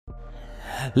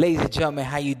Ladies and gentlemen,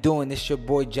 how you doing? This is your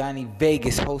boy Johnny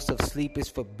Vegas, host of Sleep is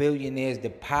for Billionaires, the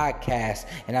podcast.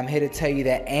 And I'm here to tell you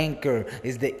that Anchor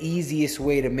is the easiest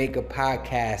way to make a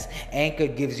podcast. Anchor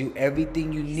gives you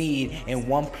everything you need in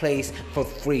one place for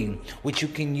free, which you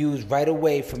can use right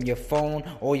away from your phone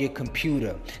or your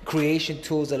computer. Creation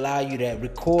tools allow you to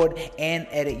record and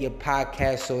edit your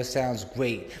podcast so it sounds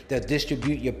great. They'll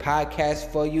distribute your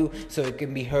podcast for you so it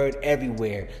can be heard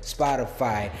everywhere.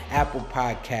 Spotify, Apple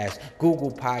Podcasts,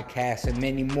 Google Podcasts, and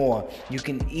many more. You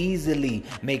can easily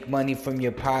make money from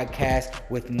your podcast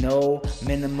with no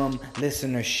minimum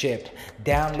listenership.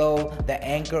 Download the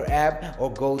Anchor app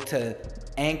or go to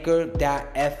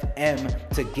anchor.fm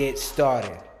to get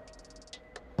started.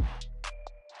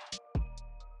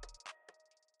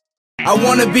 I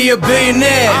wanna be a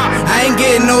billionaire. I ain't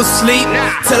getting no sleep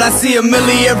till I see $1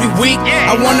 million every week.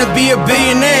 I wanna be a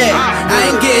billionaire. I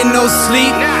ain't getting no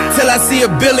sleep till I see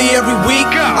 $1 billion every week.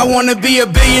 I wanna be a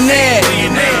billionaire.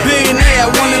 Billionaire. I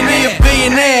wanna be a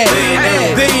billionaire.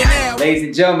 Billionaire. Ladies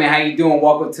and gentlemen, how you doing?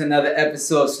 Welcome to another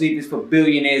episode of Sleep is for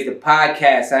Billionaires, the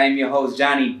podcast. I am your host,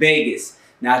 Johnny Vegas.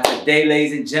 Now today,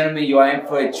 ladies and gentlemen, you are in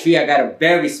for a treat. I got a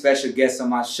very special guest on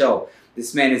my show.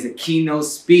 This man is a keynote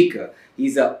speaker.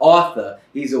 He's an author.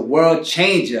 He's a world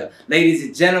changer. Ladies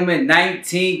and gentlemen,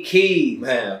 19 Keys.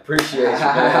 Man, appreciate you,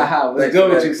 man. What's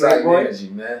good with you, great boy? energy,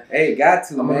 man. Hey, got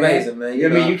to, I'm man. amazing, man. You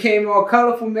know, I mean, you came all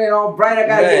colorful, man, all bright. I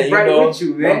gotta get bright with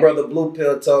you, man. My brother Blue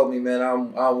Pill told me, man, I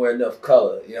don't wear enough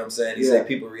color. You know what I'm saying? He said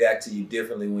people react to you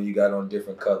differently when you got on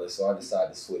different colors. So I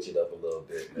decided to switch it up a little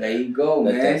bit, man. There you go,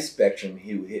 Let man. that spectrum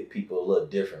hue hit people a little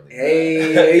differently.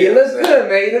 Hey, you look good,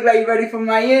 man. You look like you're ready for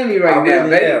Miami now, really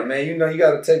baby. am, man. You know, you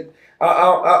got to take...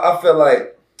 I feel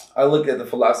like I look at the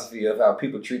philosophy of how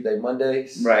people treat their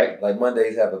Mondays. Right. Like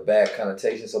Mondays have a bad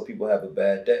connotation, so people have a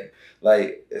bad day.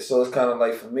 Like, so it's kind of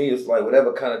like, for me, it's like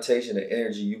whatever connotation and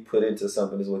energy you put into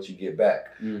something is what you get back.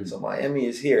 So Miami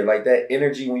is here. Like that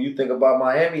energy, when you think about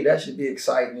Miami, that should be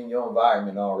exciting in your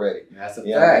environment already. That's a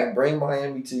fact. I mean, bring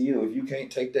Miami to you. If you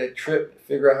can't take that trip,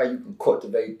 figure out how you can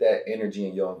cultivate that energy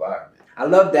in your environment. I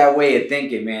love that way of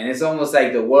thinking, man. It's almost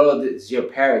like the world is your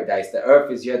paradise. The earth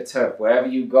is your turf. Wherever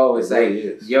you go, it's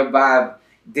your vibe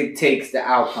dictates the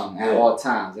outcome at all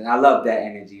times. And I love that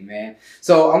energy, man.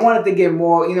 So I wanted to get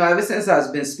more, you know, ever since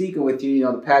I've been speaking with you, you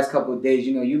know, the past couple of days,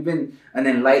 you know, you've been an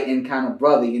enlightened kind of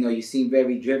brother. You know, you seem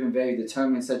very driven, very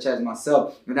determined, such as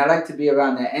myself. And I like to be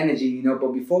around that energy, you know.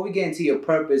 But before we get into your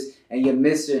purpose and your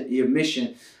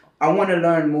mission, I want to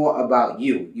learn more about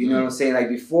you. You know what I'm saying? Like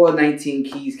before 19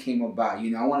 Keys came about, you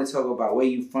know, I want to talk about where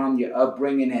you from, your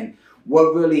upbringing, and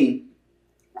what really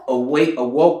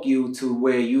awoke you to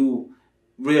where you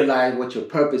realized what your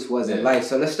purpose was in life.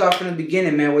 So let's start from the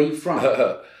beginning, man. Where you from?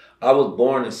 I was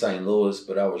born in St. Louis,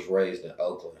 but I was raised in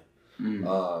Oakland.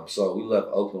 So we left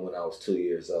Oakland when I was 2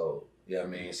 years old. You know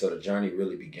what I mean? So the journey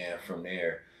really began from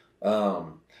there.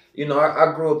 You know,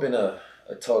 I grew up in a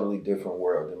totally different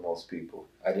world than most people.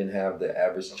 I didn't have the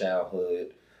average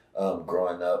childhood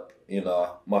growing up. You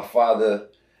know, my father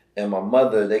and my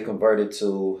mother, they converted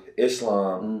to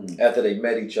Islam after they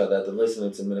met each other, after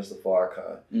listening to Minister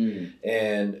Farrakhan.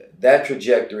 And that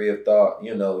trajectory of thought,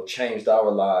 you know, changed our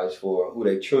lives for who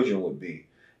their children would be.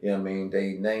 You know what I mean?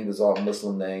 They named us all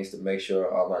Muslim names to make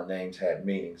sure all our names had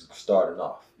meanings starting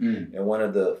off. And one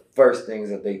of the first things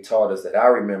that they taught us that I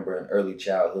remember in early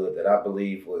childhood that I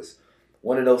believe was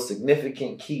one of those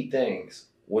significant key things,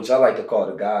 which I like to call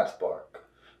the God spark,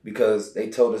 because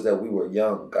they told us that we were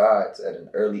young gods at an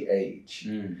early age.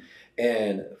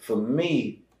 And for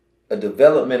me, a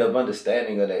development of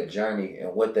understanding of that journey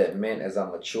and what that meant as I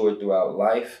matured throughout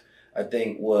life, I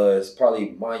think was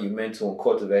probably monumental in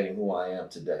cultivating who I am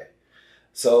today.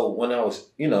 So when I was,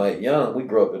 you know, young, we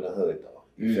grew up in the hood though,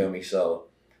 you feel me? So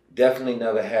definitely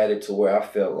never had it to where I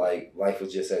felt like life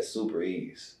was just at super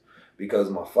ease,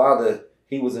 because my father,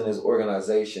 he was in his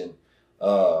organization,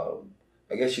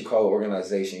 I guess you call it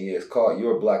organization, it's called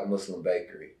You're a Black Muslim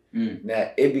Bakery.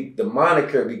 Now, the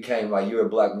moniker became like You're a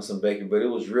Black Muslim Bakery, but it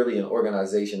was really an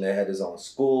organization that had its own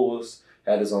schools,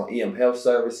 had its own EM health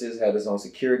services, had its own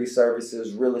security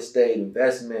services, real estate,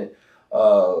 investment,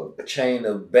 a chain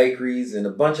of bakeries, and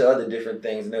a bunch of other different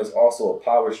things. And there was also a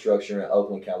power structure in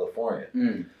Oakland, California.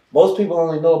 Most people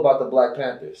only know about the Black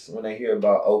Panthers when they hear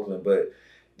about Oakland, but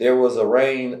there was a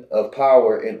reign of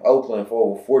power in Oakland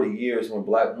for over 40 years when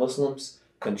Black Muslims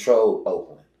controlled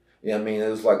Oakland. You know what I mean? It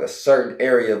was like a certain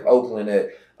area of Oakland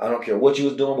that I don't care what you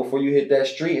was doing before you hit that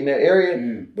street in that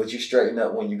area, but you straighten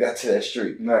up when you got to that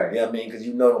street. Right. You know what I mean? Because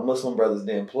you know the Muslim brothers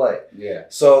didn't play. Yeah.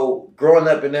 So growing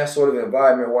up in that sort of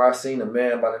environment where I seen a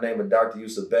man by the name of Dr.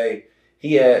 Yusuf Bey,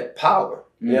 he had power.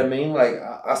 You know what I mean? Like,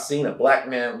 I seen a black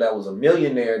man that was a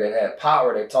millionaire that had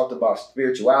power, that talked about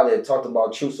spirituality, that talked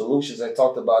about true solutions, that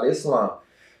talked about Islam.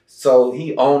 So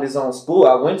he owned his own school.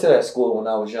 I went to that school when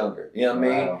I was younger. You know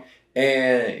what I mean?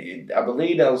 And I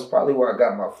believe that was probably where I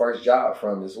got my first job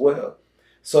from as well.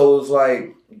 So it was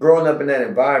like growing up in that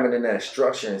environment, in that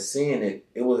structure, and seeing it,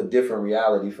 it was a different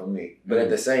reality for me. But at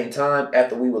the same time,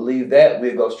 after we would leave that,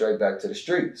 we'd go straight back to the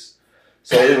streets.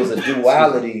 So it was a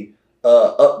duality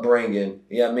upbringing,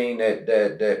 you know what I mean,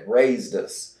 that raised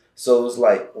us. So it was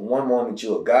like one moment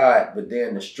you're a God, but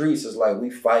then the streets is like we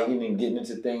fighting and getting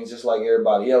into things just like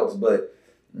everybody else. But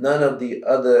none of the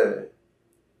other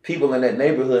people in that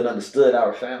neighborhood understood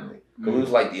our family. Because we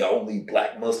was like the only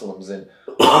black Muslims, and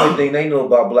the only thing they know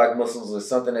about black Muslims was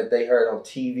something that they heard on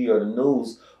TV or the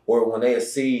news, or when they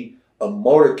see a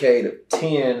motorcade of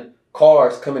 10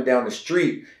 cars coming down the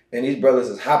street, and these brothers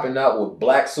is hopping out with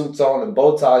black suits on and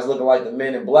bow ties looking like the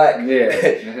Men in Black.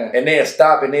 Yeah. And they'd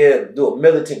stop and they'd do a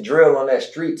militant drill on that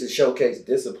street to showcase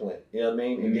discipline. You know what I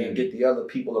mean? And then get the other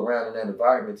people around in that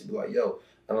environment to be like, yo,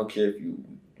 I don't care if you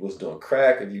was doing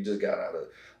crack, if you just got out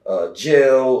of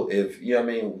jail, if, you know what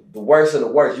I mean, the worst of the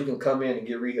worst, you can come in and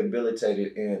get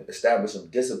rehabilitated and establish some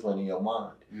discipline in your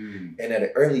mind. And at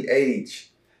an early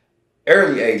age, I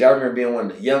remember being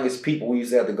one of the youngest people. We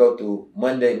used to have to go through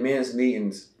Monday men's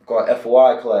meetings called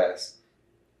FOI class.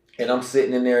 And I'm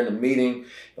sitting in there in the meeting,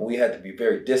 and we had to be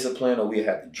very disciplined, or we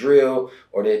had to drill,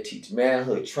 or they'd teach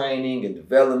manhood training and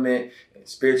development and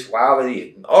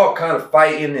spirituality and all kind of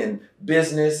fighting and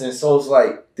business. And so it's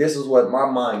like, this is what my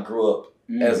mind grew up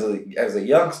as a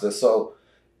youngster. So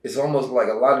it's almost like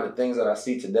a lot of the things that I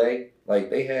see today, like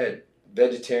they had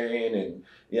vegetarian and,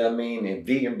 you know what I mean, and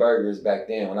vegan burgers back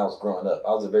then when I was growing up.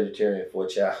 I was a vegetarian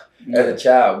as a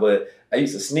child, but I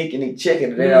used to sneak and eat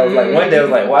chicken, and then I was like, one day I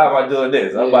was like, why am I doing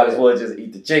this? I might as well just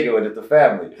eat the chicken with the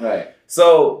family. Right.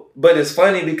 So, but it's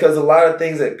funny because a lot of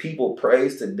things that people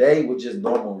praise today were just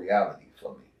normal reality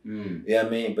for me. You know what I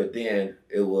mean? But then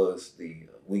it was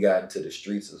we got into the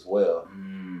streets as well.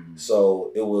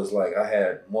 So it was like I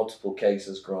had multiple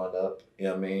cases growing up. You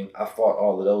know what I mean? I fought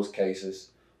all of those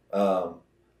cases.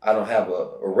 I don't have a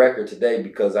record today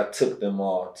because I took them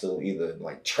all to either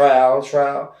like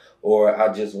trial, or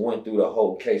I just went through the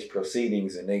whole case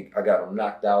proceedings and I got them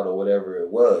knocked out or whatever it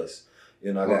was.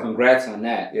 You know, congrats on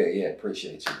that. Yeah,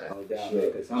 appreciate you, man. No doubt,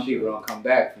 because some people don't come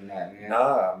back from that, man.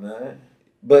 Nah, man.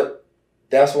 But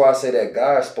that's why I say that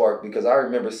God spark, because I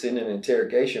remember sitting in an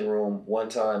interrogation room one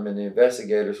time and the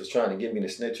investigators was trying to get me to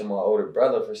snitch on my older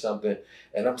brother for something,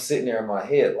 and I'm sitting there in my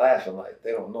head laughing like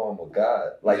they don't know I'm a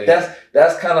God. Like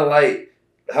that's kind of like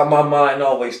how my mind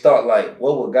always thought, like,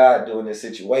 what would God do in this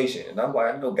situation? And I'm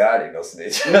like, I know God ain't no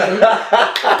snitch.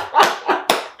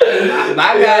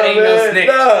 My God ain't no snitch.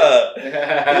 Nah. You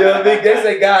know what I mean? They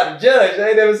say God the judge. They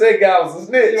ain't never say God was a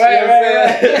snitch. Right, you know what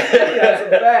I'm saying? That's a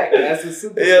fact. That's a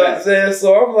super fact. You know what I'm saying?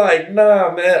 So I'm like,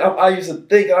 nah, man. I used to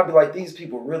think, I'd be like, these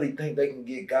people really think they can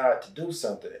get God to do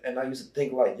something. And I used to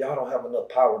think like, y'all don't have enough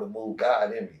power to move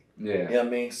God in me. Yeah. You know what I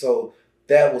mean? So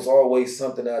that was always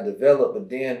something I developed. But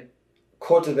then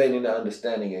cultivating the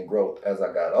understanding and growth as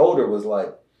I got older was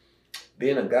like,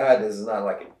 being a God is not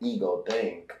like an ego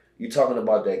thing. You're talking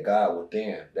about that God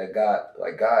within, that God,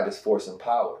 like God is force and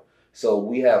power. So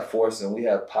we have force and we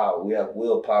have power. We have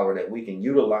willpower that we can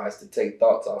utilize to take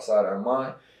thoughts outside our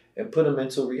mind and put them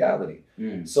into reality.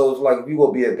 So it's like, if you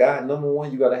go be a God, number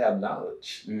one, you got to have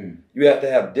knowledge. You have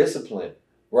to have discipline,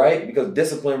 right? Because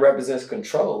discipline represents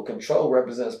control. Control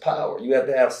represents power. You have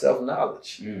to have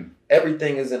self-knowledge.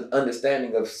 Everything is an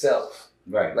understanding of self.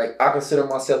 Right. Like I consider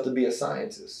myself to be a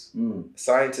scientist.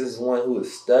 Scientist is one who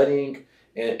is studying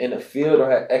in a field or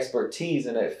have expertise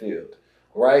in that field,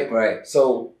 right? Right.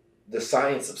 So the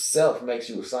science of self makes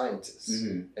you a scientist.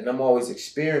 And I'm always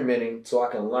experimenting so I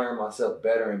can learn myself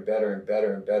better and better and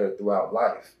better and better throughout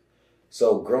life.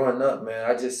 So growing up, man,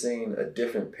 I just seen a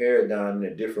different paradigm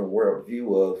and a different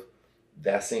worldview of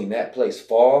that, seen that place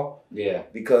fall. Yeah.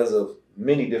 Because of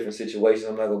many different situations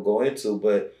I'm not going to go into,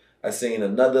 but I seen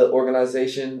another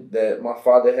organization that my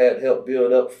father had helped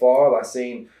build up fall. I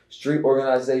seen street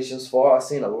organizations fall. I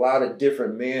seen a lot of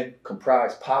different men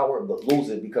comprise power but lose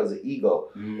it because of ego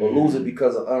or lose it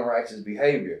because of unrighteous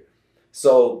behavior.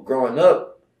 So growing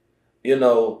up, you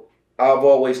know, I've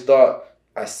always thought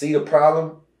I see the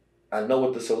problem, I know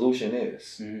what the solution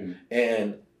is.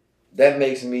 And that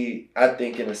makes me, I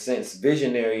think, in a sense,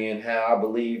 visionary in how I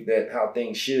believe that how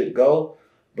things should go.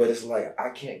 But it's like, I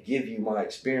can't give you my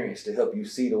experience to help you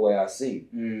see the way I see.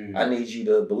 I need you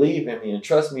to believe in me and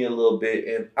trust me a little bit,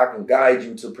 and I can guide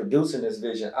you to producing this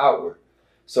vision outward.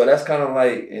 So that's kind of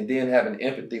like, and then having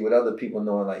empathy with other people,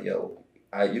 knowing like, yo,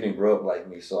 you didn't grow up like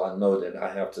me, so I know that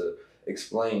I have to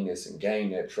explain this and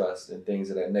gain that trust and things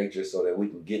of that nature so that we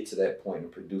can get to that point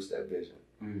and produce that vision.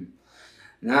 Mm.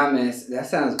 Nah, man, that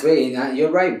sounds great. Now,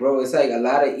 you're right, bro. It's like a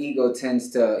lot of ego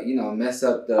tends to, mess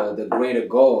up the greater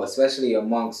goal, especially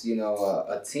amongst,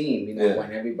 a team,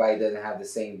 when everybody doesn't have the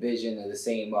same vision or the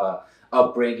same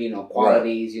upbringing or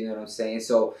qualities, you know what I'm saying?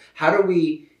 So how do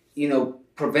we,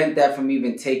 prevent that from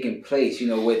even taking place,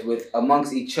 with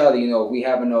amongst each other, we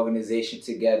have an organization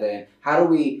together, and how do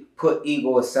we put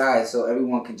ego aside so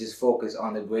everyone can just focus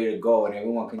on the greater goal and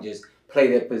everyone can just play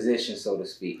their position, so to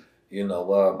speak?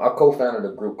 I co-founded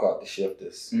a group called The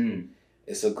Shifters.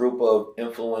 It's a group of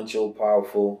influential,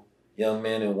 powerful young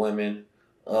men and women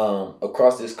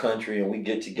across this country, and we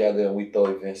get together and we throw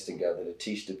events together to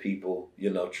teach the people,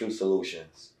 true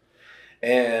solutions.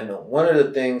 And one of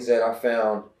the things that I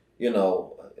found,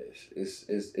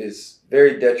 is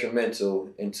very detrimental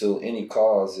into any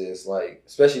cause is like,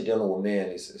 especially dealing with men,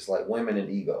 it's like women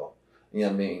and ego. You know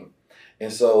what I mean?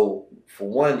 And so, for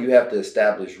one, you have to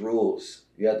establish rules.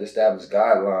 You have to establish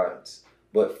guidelines.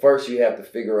 But first, you have to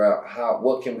figure out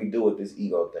what can we do with this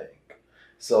ego thing.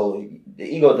 So the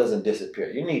ego doesn't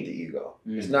disappear. You need the ego.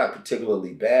 It's not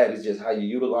particularly bad. It's just how you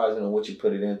utilize it and what you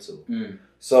put it into.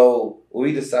 So what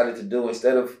we decided to do,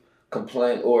 instead of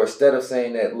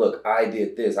saying that, look, I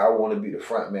did this, I want to be the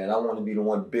front man, I want to be the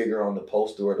one bigger on the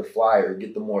poster or the flyer,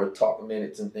 get the more talk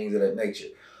minutes and things of that nature.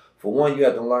 For one, you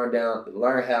have to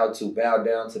learn how to bow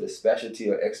down to the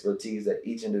specialty or expertise that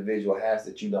each individual has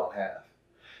that you don't have.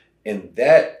 And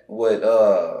that would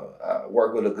I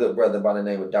work with a good brother by the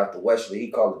name of Dr. Wesley.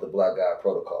 He called it the Black Guy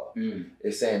Protocol.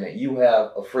 It's saying that you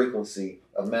have a frequency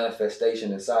of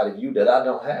manifestation inside of you that I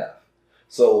don't have.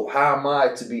 So how am I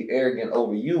to be arrogant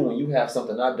over you when you have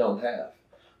something I don't have?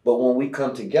 But when we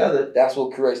come together, that's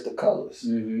what creates the colors.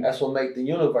 That's what makes the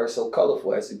universe so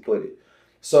colorful, as he put it.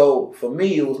 So for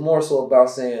me, it was more so about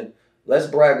saying, let's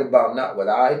brag about not what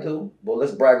I do, but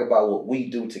let's brag about what we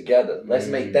do together. Let's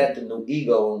make that the new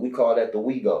ego, and we call that the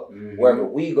we go. Wherever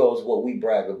we go is what we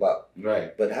brag about.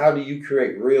 Right. But how do you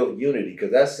create real unity?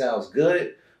 Because that sounds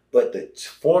good, but the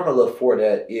formula for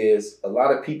that is a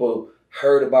lot of people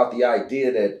heard about the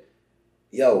idea that,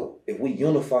 if we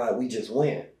unify, we just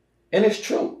win. And it's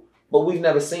true, but we've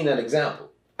never seen that example.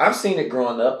 I've seen it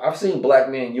growing up. I've seen black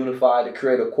men unify to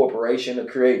create a corporation, to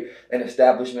create an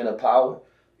establishment of power.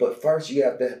 But first, you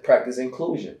have to practice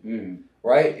inclusion,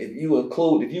 right? If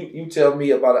you tell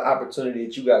me about an opportunity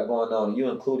that you got going on and you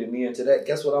included me into that,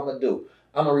 guess what I'm going to do?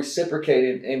 I'm going to reciprocate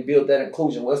it and build that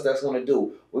inclusion. What's that's going to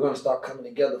do? We're going to start coming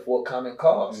together for a common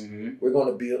cause. We're going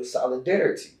to build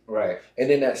solidarity. Right. And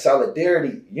then that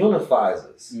solidarity unifies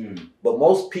us. But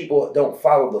most people don't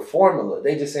follow the formula.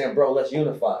 They just saying, bro, let's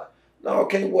unify. No,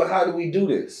 okay, well, how do we do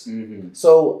this?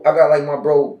 So I got like my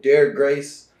bro, Derek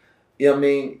Grace. You know what I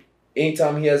mean?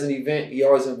 Anytime he has an event, he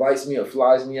always invites me or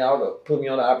flies me out or put me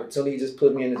on an opportunity. He just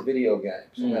put me in his video game.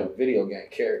 So I'm a video game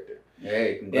character.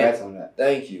 Hey, congrats on that.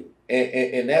 Thank you.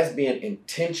 And that's being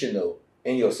intentional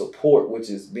in your support, which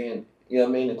is being,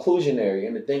 inclusionary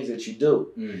in the things that you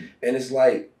do. And it's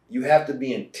like, you have to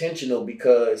be intentional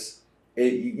because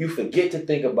you forget to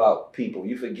think about people.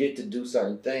 You forget to do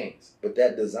certain things. But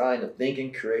that design of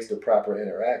thinking creates the proper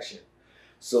interaction.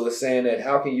 So it's saying that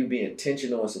how can you be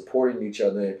intentional in supporting each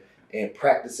other and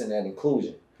practicing that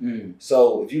inclusion?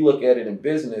 So if you look at it in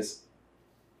business,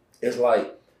 it's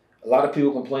like a lot of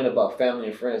people complain about family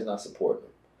and friends not supporting them,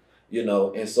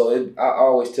 and so I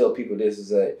always tell people this is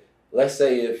that, let's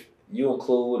say if you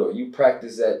include or you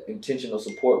practice that intentional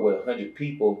support with 100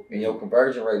 people and your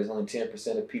conversion rate is only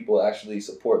 10% of people actually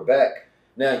support back.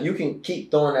 Now, you can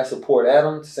keep throwing that support at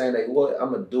them, saying that, well, I'm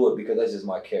going to do it because that's just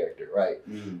my character, right?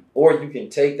 Or you can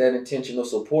take that intentional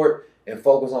support and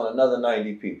focus on another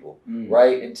 90 people,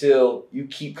 right? Until you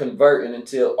keep converting,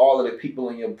 until all of the people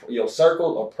in your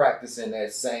circle are practicing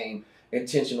that same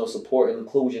intentional support and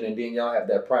inclusion, and then y'all have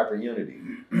that proper unity.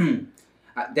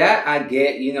 That I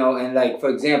get, and like, for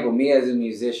example, me as a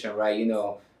musician, right,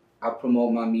 I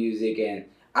promote my music, and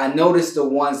I noticed the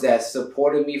ones that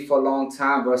supported me for a long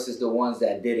time versus the ones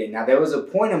that didn't. Now, there was a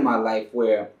point in my life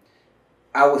where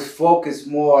I was focused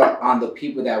more on the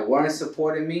people that weren't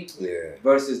supporting me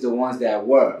versus the ones that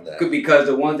were. Because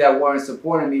the ones that weren't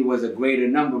supporting me was a greater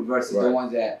number versus the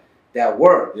ones that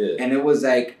were. And it was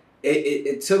like,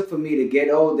 it took for me to get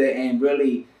older and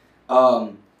really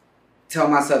tell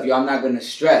myself, I'm not going to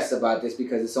stress about this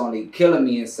because it's only killing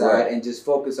me inside, and just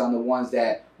focus on the ones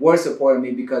that were supporting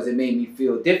me because it made me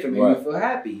feel different, made me feel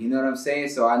happy. You know what I'm saying?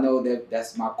 So I know that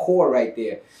that's my core right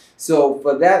there. So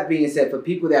for that being said, for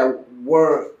people that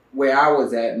were where I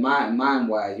was at, mind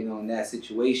wise, you know, in that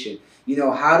situation, you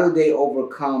know, how do they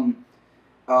overcome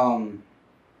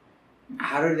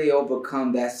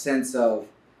that sense of,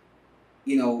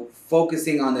 you know,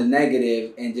 focusing on the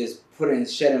negative and just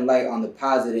shedding light on the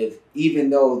positive, even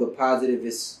though the positive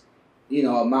is, you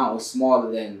know, amount was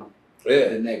smaller than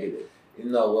the negative. You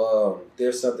know,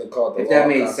 there's something called the law of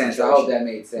concentration. If that made sense, I hope that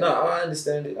made sense. No, I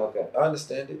understand it. Okay. I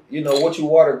understand it. You know, what you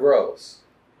water grows,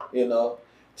 you know,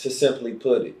 to simply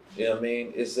put it. You know what I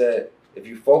mean? It's that if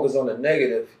you focus on the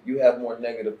negative, you have more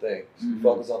negative things. Mm-hmm. You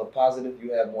focus on the positive,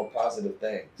 you have more positive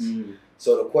things. Mm-hmm.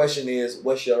 So the question is,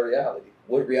 what's your reality?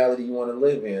 What reality you want to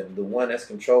live in? The one that's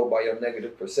controlled by your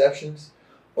negative perceptions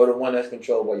or the one that's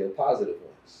controlled by your positive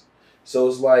ones? So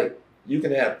it's like you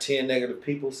can have 10 negative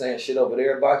people saying shit over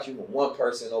there about you, but one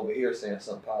person over here saying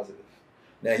something positive.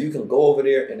 Now you can go over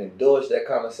there and indulge that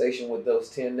conversation with those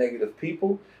 10 negative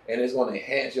people, and it's going to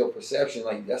enhance your perception.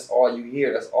 Like that's all you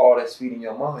hear. That's all that's feeding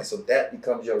your mind. So that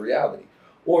becomes your reality.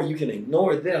 Or you can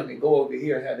ignore them and go over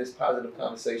here and have this positive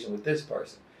conversation with this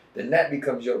person. Then that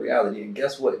becomes your reality. And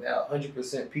guess what? Now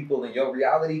 100% people in your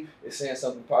reality is saying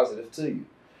something positive to you.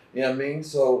 You know what I mean?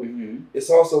 So it's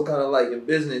also kind of like in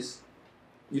business,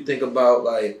 you think about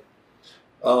like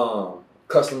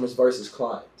customers versus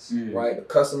clients, right? The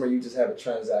customer you just have a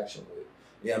transaction with.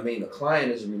 You know what I mean? The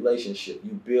client is a relationship.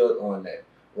 You build on that,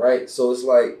 right? So it's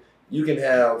like you can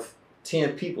have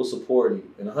 10 people supporting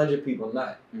you and 100 people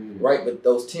not, right? But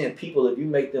those 10 people, if you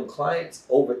make them clients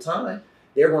over time,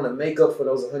 they're going to make up for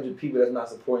those 100 people that's not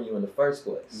supporting you in the first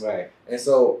place. Right. And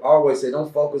so I always say,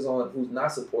 don't focus on who's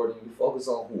not supporting you. Focus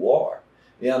on who are.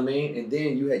 You know what I mean? And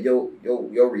then you have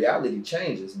your reality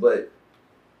changes. But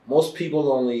most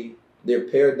people their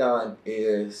paradigm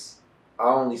is, I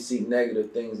only see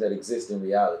negative things that exist in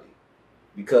reality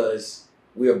because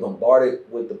we are bombarded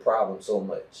with the problem so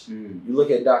much. You look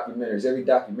at documentaries. Every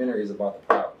documentary is about the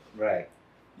problem. Right.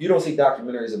 You don't see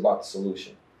documentaries about the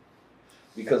solution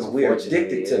because we are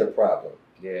addicted to the problem.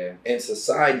 Yeah. And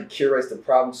society curates the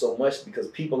problem so much because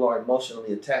people are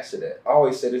emotionally attached to that. I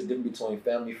always say there's a difference between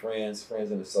family, friends,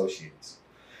 and associates.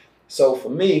 So for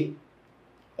me,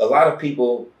 a lot of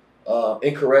people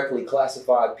incorrectly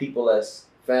classify people as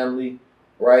family,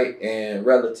 right, and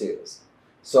relatives.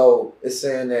 So it's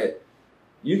saying that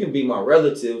you can be my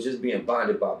relative just being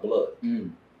bonded by blood. You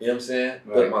know what I'm saying?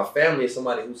 Right. But my family is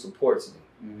somebody who supports me.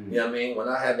 You know what I mean? When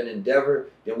I have an endeavor,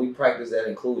 then we practice that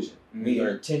inclusion. We are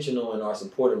intentional in our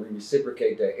support and we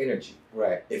reciprocate that energy.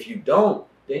 Right. If you don't,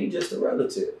 then you're just a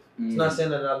relative. It's not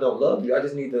saying that I don't love you. I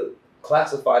just need to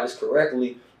classify this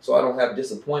correctly so I don't have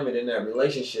disappointment in that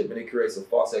relationship, and it creates a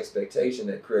false expectation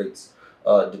that creates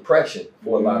depression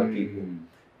for a lot of people.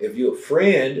 If you're a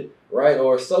friend, right,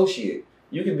 or associate,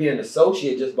 you can be an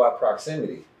associate just by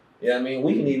proximity. You know what I mean?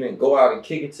 We can even go out and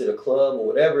kick it to the club or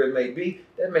whatever it may be.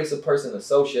 That makes a person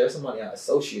associate. That's somebody I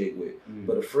associate with.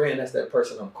 But a friend, that's that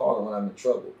person I'm calling when I'm in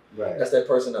trouble. Right. That's that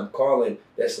person I'm calling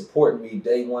that's supporting me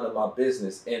day one of my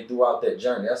business and throughout that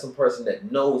journey. That's some person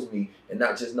that knows me and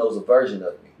not just knows a version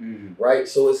of me. Right?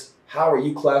 So it's how are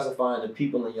you classifying the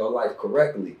people in your life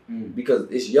correctly? Because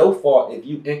it's your fault if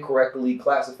you incorrectly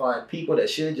classifying people that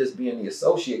should just be in the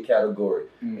associate category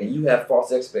and you have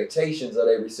false expectations of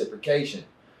their reciprocation.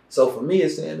 So for me,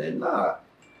 it's saying that, nah,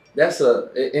 that's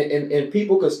and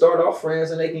people could start off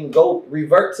friends and they can go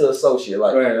revert to associate.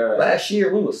 Like last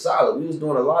year, we was solid. We was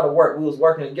doing a lot of work. We was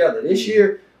working together. This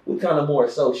year, we kind of more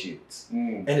associates.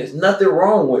 And there's nothing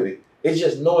wrong with it. It's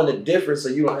just knowing the difference so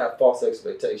you don't have false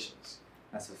expectations.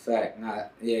 That's a fact.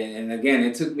 Yeah, and again,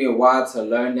 it took me a while to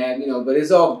learn that, you know, but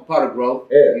it's all part of growth.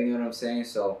 Yeah. You know what I'm saying?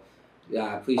 So, yeah,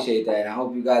 I appreciate that. I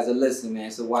hope you guys are listening, man.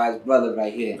 It's a wise brother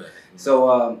right here.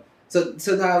 So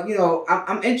now, you know,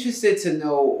 I'm interested to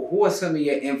know who are some of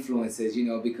your influences, you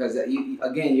know, because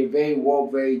you're very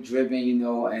woke, very driven, you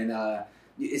know, and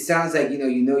it sounds like, you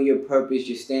know your purpose,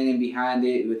 you're standing behind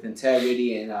it with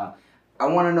integrity, and I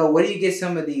want to know, where do you get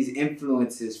some of these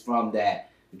influences from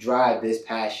that drive this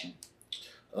passion?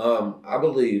 I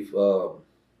believe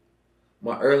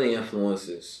my early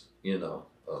influences, you know,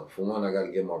 for one, I got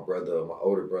to give my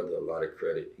older brother, a lot of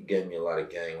credit. He gave me a lot of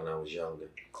game when I was younger.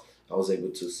 I was able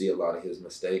to see a lot of his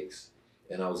mistakes,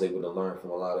 and I was able to learn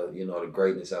from a lot of, you know, the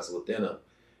greatness that's within him.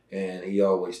 And he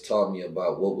always taught me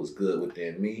about what was good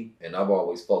within me, and I've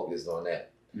always focused on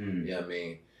that. You know what I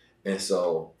mean? And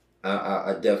so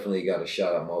I definitely got to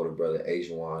shout out my older brother,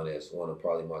 Ajuan, as one of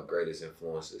probably my greatest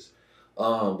influences.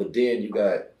 But then you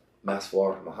got Master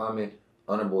Farrakhan Muhammad,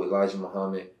 Honorable Elijah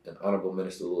Muhammad, and Honorable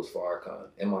Minister Louis Farrakhan,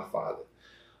 and my father.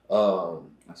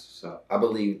 That's what's up. I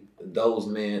believe those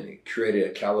men created a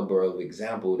caliber of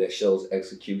example that shows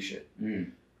execution.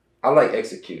 I like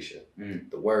execution.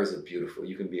 Mm. The words are beautiful.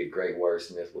 You can be a great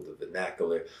wordsmith with the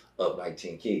vernacular of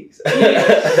 19 Keys. but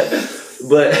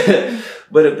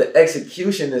if the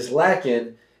execution is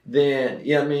lacking, then,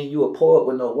 you know what I mean, you a poet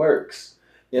with no works.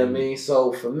 You know what I mean?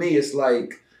 So for me, it's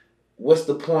like, what's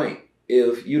the point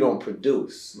if you don't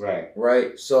produce? Right.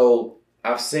 Right? So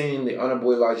I've seen the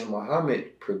Honorable Elijah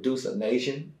Muhammad produce a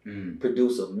nation,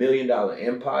 produce $1 million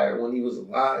empire when he was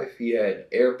alive. He had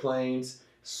airplanes,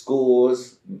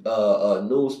 schools, a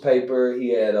newspaper. He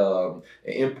had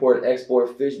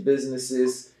import-export fish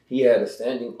businesses. He had a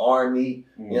standing army.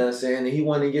 You know what I'm saying? And he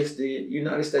went against the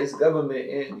United States government,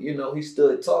 and, you know, he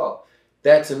stood tall.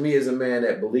 That, to me, is a man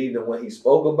that believed in what he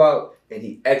spoke about, and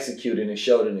he executed and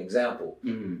showed an example.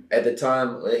 At the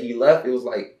time that he left, it was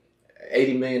like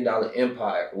 $80 million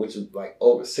empire, which is like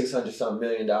over $600-something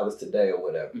million today or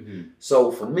whatever.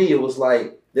 So for me, it was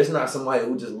like, there's not somebody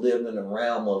who just lived in the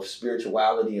realm of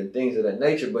spirituality and things of that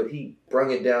nature, but he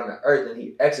brought it down to earth and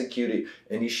he executed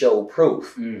and he showed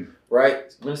proof.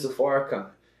 Right? Minister Farrakhan,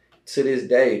 to this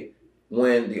day,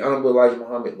 when the Honorable Elijah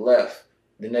Muhammad left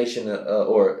the nation,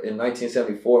 or in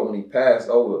 1974 when he passed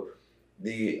over,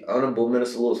 the Honorable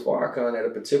Minister Louis Farrakhan at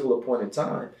a particular point in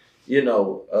time, you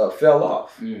know, fell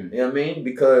off. You know what I mean?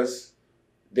 Because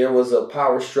there was a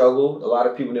power struggle. A lot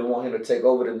of people didn't want him to take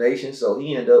over the nation, so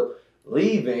he ended up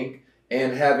leaving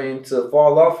and having to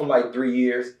fall off for like 3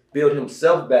 years, build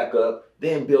himself back up,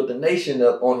 then build the nation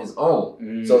up on his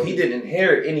own. So he didn't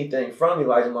inherit anything from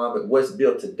Elijah Muhammad, what's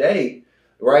built today,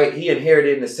 right? He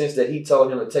inherited in the sense that he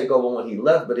told him to take over when he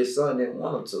left, but his son didn't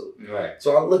want him to. Right.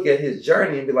 So I look at his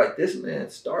journey and be like, this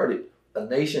man started a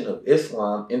nation of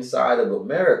Islam inside of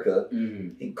America.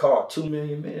 He called 2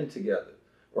 million men together,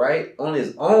 right? On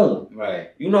his own.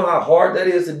 Right. You know how hard that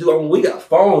is to do? I mean, we got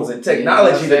phones and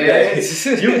technology today.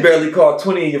 You barely call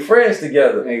 20 of your friends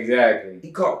together. Exactly.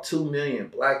 He called 2 million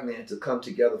black men to come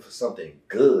together for something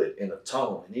good in a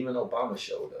tone. And even Obama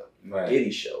showed up. Right. Diddy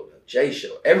showed up. Jay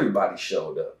showed up. Everybody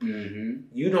showed up.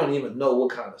 You don't even know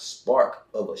what kind of spark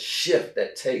of a shift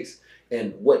that takes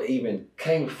and what even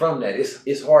came from that.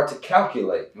 It's hard to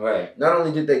calculate. Right. Not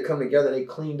only did they come together, they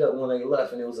cleaned up when they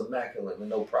left, and it was immaculate with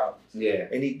no problems. Yeah.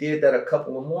 And he did that a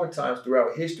couple of more times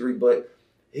throughout history, but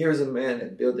here's a man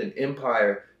that built an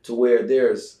empire to where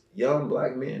there's young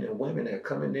black men and women that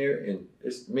come in there, and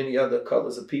there's many other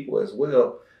colors of people as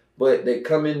well, but they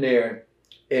come in there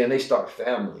and they start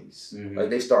families. Like,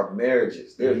 they start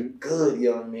marriages. There's good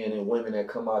young men and women that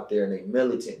come out there and they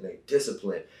militant and they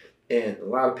disciplined. And a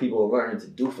lot of people are learning to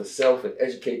do for self and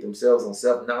educate themselves on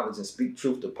self-knowledge and speak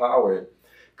truth to power and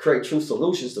create true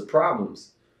solutions to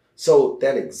problems. So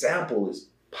that example is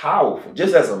powerful.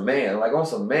 Just as a man, like on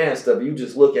some man stuff, you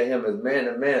just look at him as man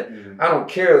to man. I don't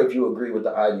care if you agree with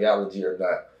the ideology or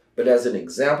not. But as an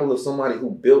example of somebody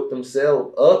who built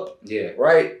themselves up,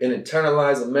 right, and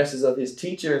internalized the message of his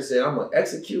teacher and said, I'm going to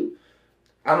execute,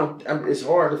 it's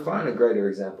hard to find a greater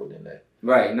example than that.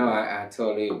 Right. No, I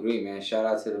totally agree, man. Shout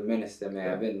out to the minister,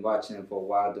 man. I've been watching him for a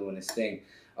while doing this thing.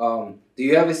 Do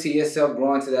you ever see yourself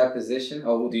growing to that position,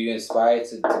 or do you inspire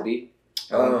to be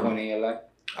at one point in your life?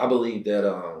 I believe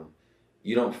that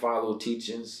you don't follow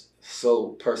teachings, so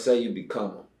per se you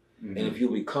become them. And if you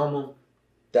become them,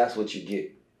 that's what you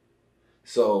get.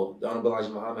 So the Honorable Elijah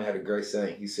Muhammad had a great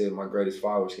saying. He said, my greatest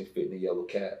followers can fit in a yellow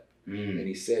cap. And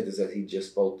he said this as he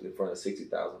just spoke in front of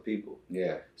 60,000 people.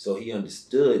 Yeah. So he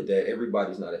understood that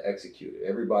everybody's not an executor.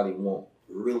 Everybody won't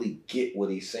really get what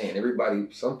he's saying.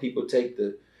 Some people take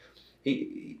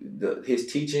his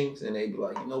teachings and they be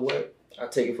like, you know what? I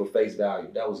take it for face value.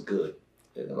 That was good.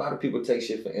 And a lot of people take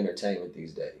shit for entertainment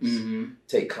these days.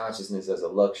 Take consciousness as a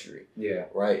luxury. Yeah.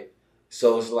 Right?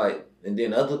 So it's like, and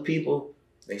then other people,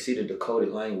 they see the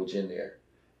decoded language in there.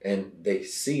 And they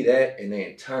see that and they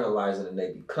internalize it and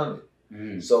they become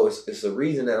it. So it's a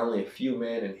reason that only a few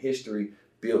men in history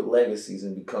build legacies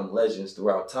and become legends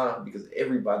throughout time, because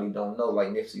everybody don't know, like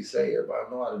Nipsey say, everybody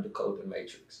know how to decode the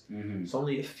matrix. It's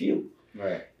only a few.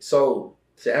 Right. So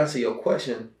to answer your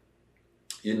question,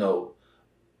 you know,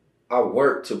 I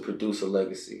work to produce a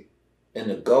legacy. And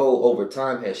the goal over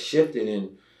time has shifted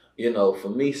in, you know, for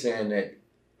me saying that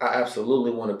I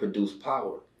absolutely want to produce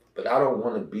power, but I don't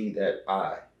want to be that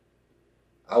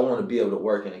I want to be able to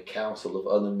work in a council of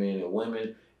other men and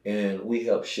women, and we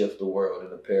help shift the world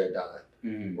in a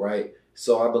paradigm, right?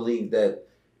 So I believe that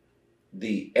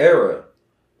the era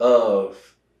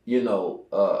of, you know,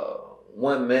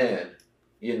 one man,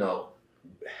 you know,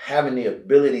 having the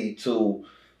ability to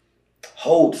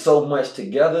hold so much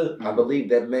together, I believe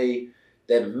that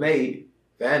may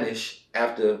vanish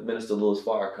after Minister Louis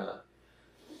Farrakhan.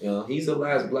 You know, he's the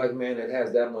last black man that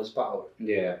has that much power.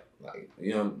 Yeah. Like,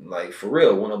 you know, like for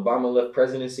real, when Obama left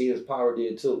presidency, his power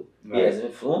did too. Right. He has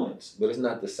influence, but it's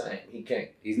not the same. He can't.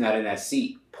 He's not in that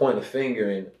seat. Point a finger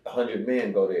and 100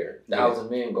 men go there, 1,000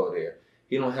 men go there.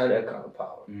 He don't have that kind of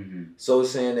power. So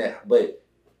it's saying that, but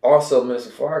also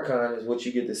Mr. Farrakhan is what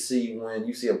you get to see when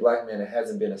you see a black man that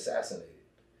hasn't been assassinated.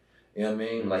 You know what I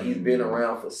mean? Like he's been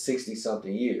around for 60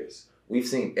 something years. We've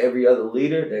seen every other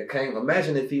leader that came.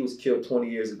 Imagine if he was killed 20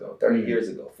 years ago, 30 years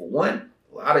ago. For one,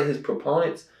 a lot of his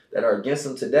proponents that are against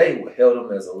him today will hail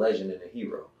him as a legend and a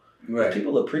hero. Right.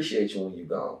 People appreciate you when you're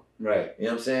gone. Right. You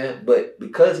know what I'm saying? But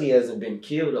because he hasn't been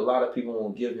killed, a lot of people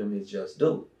won't give him his just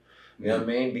due. You know what I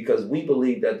mean? Because we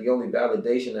believe that the only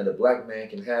validation that a black man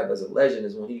can have as a legend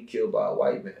is when he's killed by a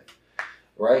white man.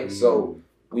 Right? So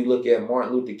we look at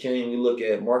Martin Luther King, we look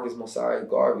at Marcus Mosiah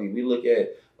Garvey, we look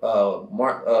at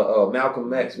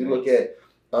Malcolm X, we look at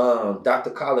Dr.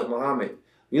 Khalid Muhammad.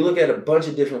 We look at a bunch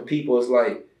of different people. It's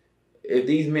like, if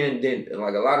these men didn't,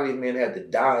 like a lot of these men had to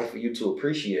die for you to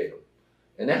appreciate them.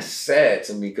 And that's sad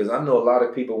to me because I know a lot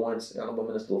of people, once Honorable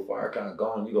Minister Farrakhan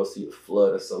gone, you go see a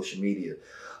flood of social media.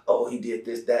 Oh, he did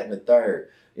this, that, and the third.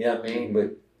 You know what I mean?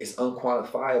 But it's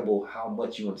unquantifiable how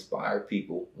much you inspire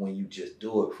people when you just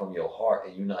do it from your heart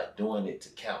and you're not doing it to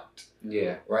count.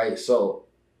 Yeah. Right? So,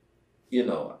 you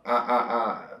know,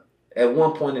 I at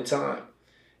one point in time,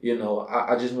 you know,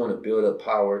 I just want to build up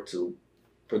power to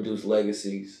produce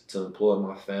legacies, to employ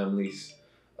my families,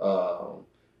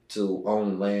 to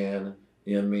own land,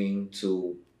 you know what I mean,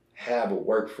 to have a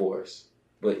workforce.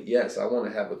 But yes, I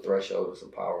want to have a threshold of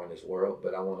some power in this world,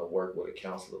 but I want to work with a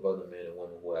council of other men and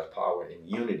women who have power and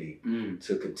unity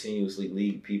to continuously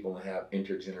lead people and have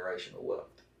intergenerational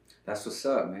wealth. That's what's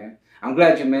up, man. I'm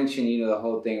glad you mentioned, you know, the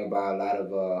whole thing about a lot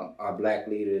of our black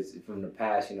leaders from the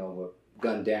past, you know, were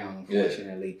gunned down,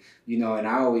 unfortunately. Yeah. You know, and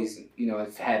I always, you know,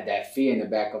 had that fear in the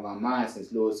back of my mind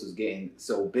since Lewis was getting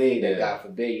so big that God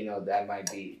forbid, you know, that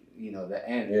might be, you know, the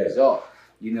end result.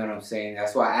 You know what I'm saying?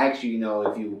 That's why I asked you, you know,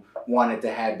 if you wanted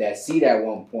to have that seat at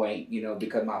one point, you know,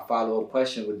 because my follow-up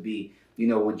question would be, you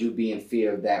know, would you be in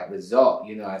fear of that result,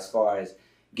 you know, as far as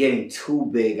getting too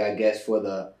big, I guess, for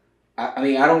the, I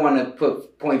mean, I don't want to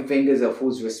point fingers of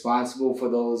who's responsible for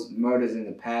those murders in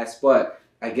the past, but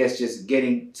I guess just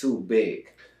getting too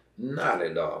big. Not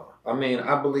at all. I mean,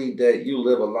 I believe that you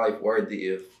live a life worthy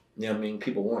of, you know what I mean,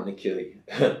 people wanting to kill you.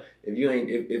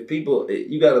 if people,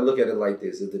 you got to look at it like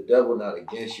this. If the devil not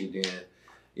against you, then,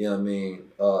 you know what I mean,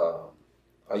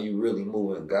 are you really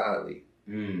moving godly?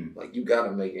 Like, you got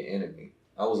to make an enemy.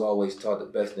 I was always taught the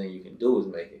best thing you can do is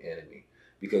make an enemy.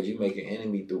 Because you make an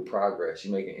enemy through progress.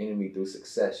 You make an enemy through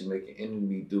success. You make an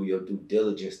enemy through your due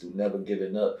diligence, through never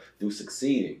giving up, through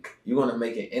succeeding. You're going to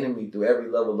make an enemy through every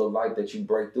level of life that you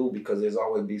break through because there's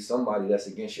always be somebody that's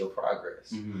against your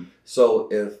progress. So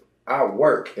if I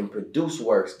work and produce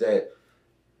works that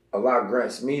Allah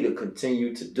grants me to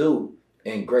continue to do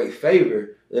in great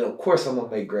favor, then of course I'm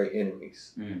going to make great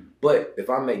enemies. But if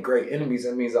I make great enemies,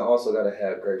 that means I also got to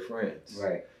have great friends.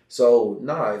 Right. So,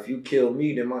 if you kill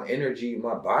me, then my energy,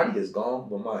 my body is gone,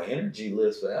 but my energy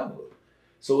lives forever.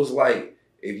 So it's like,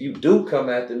 if you do come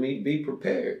after me, be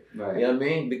prepared. Right. You know what I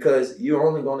mean? Because you're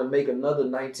only going to make another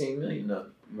 19 million of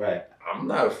it. Right. I'm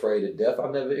not afraid of death.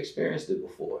 I've never experienced it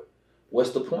before.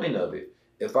 What's the point of it?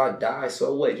 If I die,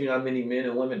 so what? You know how many men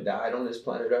and women died on this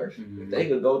planet Earth? If they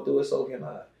could go through it, so can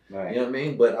I. Right. You know what I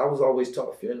mean? But I was always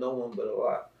taught, fear no one but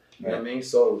Allah. You know what I mean?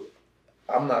 So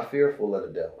I'm not fearful of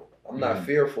the devil. I'm not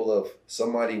fearful of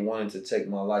somebody wanting to take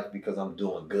my life because I'm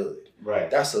doing good.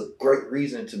 Right. That's a great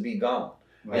reason to be gone.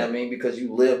 Right. You know what I mean? Because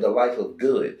you lived a life of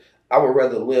good. I would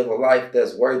rather live a life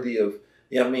that's worthy of,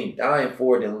 you know what I mean, dying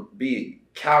for it than be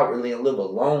cowardly and live a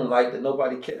lone life that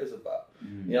nobody cares about.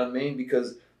 You know what I mean?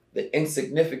 Because the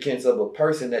insignificance of a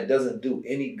person that doesn't do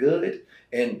any good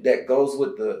and that goes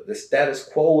with the status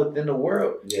quo within the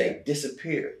world, they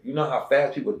disappear. You know how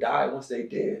fast people die once they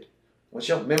dead? Once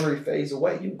your memory fades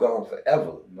away, you're gone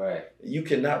forever. Right. You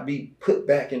cannot be put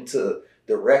back into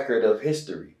the record of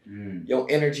history. Your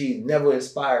energy never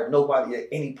inspired nobody at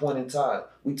any point in time.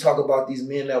 We talk about these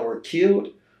men that were killed,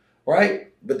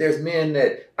 right? But there's men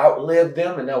that outlived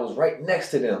them and that was right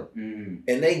next to them.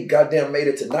 And they goddamn made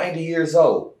it to 90 years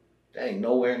old. They ain't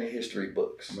nowhere in the history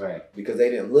books. Right. Because they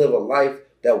didn't live a life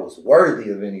that was worthy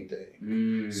of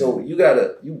anything. So you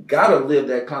gotta live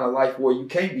that kind of life where you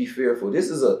can't be fearful. This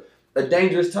is a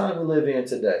dangerous time we live in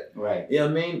today. Right. You know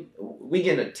what I mean? We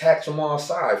getting attacked from all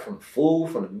sides, from food,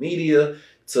 from the media,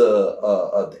 to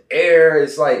the air.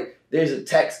 It's like there's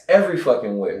attacks every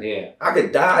fucking where. Yeah. I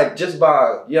could die just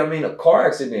by, you know what I mean, a car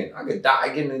accident. I could die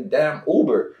getting in a damn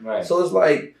Uber. Right. So it's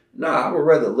like, Nah, I would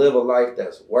rather live a life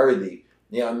that's worthy,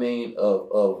 you know what I mean,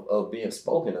 of being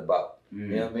spoken about. You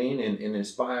know what I mean? And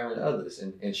inspiring others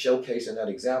and showcasing that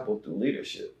example through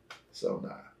leadership. So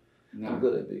I'm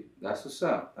good at it. That's what's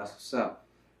up. That's what's up.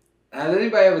 Has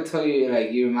anybody ever told you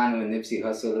like you remind them of Nipsey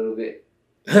Hussle a little bit?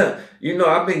 You know,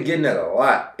 I've been getting that a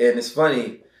lot. And it's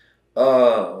funny,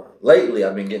 lately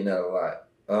I've been getting that a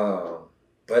lot.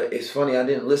 But it's funny, I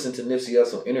didn't listen to Nipsey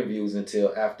Hussle interviews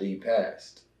until after he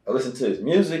passed. I listened to his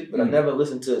music, but I never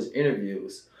listened to his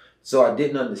interviews. So I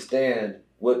didn't understand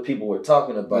what people were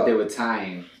talking about. What they were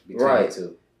tying between the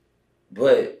two.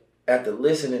 But after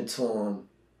listening to him,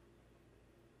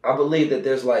 I believe that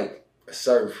there's like a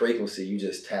certain frequency you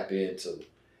just tap into.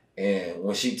 And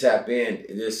once you tap in,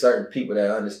 there's certain people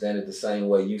that understand it the same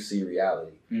way you see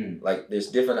reality. Like there's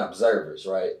different observers,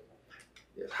 right?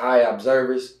 There's high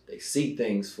observers, they see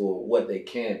things for what they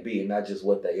can be and not just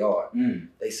what they are.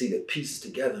 They see the pieces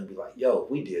together and be like, yo,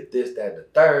 if we did this, that, and the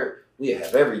third, we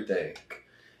have everything.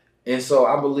 And so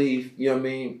I believe, you know what I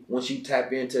mean, once you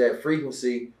tap into that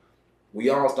frequency, we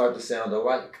all start to sound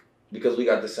alike because we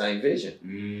got the same vision.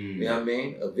 You know what I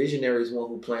mean? A visionary is one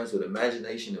who plans with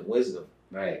imagination and wisdom.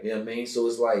 Right. You know what I mean? So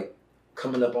it's like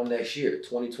coming up on next year,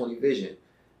 2020 vision.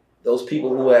 Those people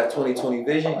who have 2020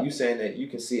 vision, you saying that you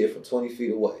can see it from 20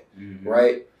 feet away,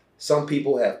 right? Some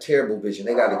people have terrible vision.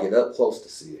 They got to get up close to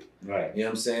see it. Right. You know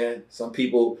what I'm saying? Some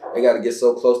people, they got to get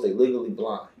so close they legally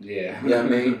blind. Yeah. You know what I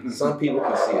mean? Some people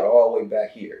can see it all the way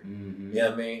back here. You know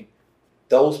what I mean?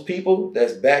 Those people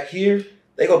that's back here,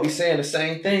 they going to be saying the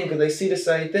same thing because they see the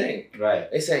same thing.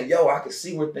 Right. They saying, yo, I can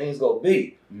see where things going to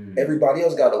be. Everybody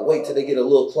else got to wait till they get a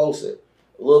little closer.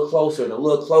 A little closer and a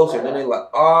little closer. And then they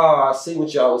like, I see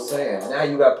what y'all was saying. Now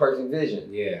you got perfect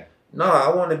vision. Yeah. No,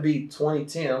 I want to be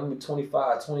 2010. I want to be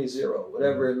 25, 20,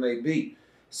 whatever it may be.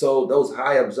 So those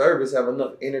high observers have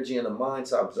enough energy in the mind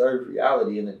to observe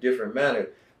reality in a different manner.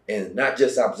 And not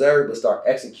just observe, but start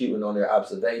executing on their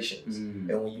observations.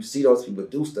 And when you see those people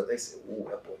do stuff, they say, ooh,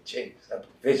 that boy genius. That boy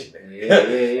visionary.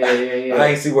 Yeah. I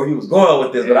ain't see where he was going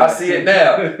with this, but I see it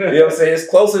now. You know what I'm saying? It's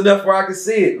close enough where I can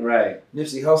see it. Right.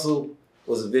 Nipsey Hussle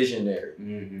was a visionary.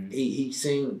 He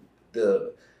seen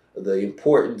the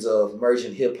importance of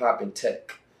merging hip hop and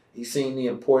tech. He seen the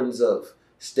importance of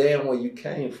staying where you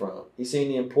came from. He seen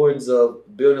the importance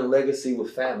of building legacy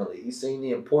with family. He seen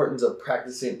the importance of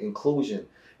practicing inclusion,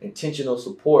 intentional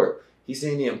support. He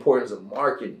seen the importance of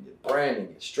marketing and branding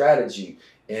and strategy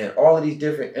and all of these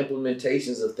different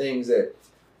implementations of things that,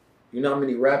 you know how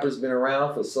many rappers been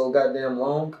around for so goddamn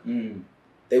long?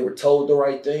 They were told the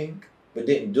right thing, but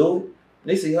didn't do it.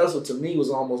 Nipsey Hussle to me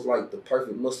was almost like the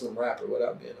perfect Muslim rapper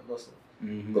without being a Muslim.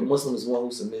 But Muslim is one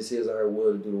who submits his or her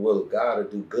will to do the will of God or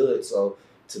do good. So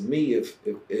to me, if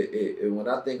when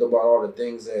I think about all the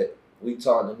things that we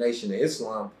taught in the Nation of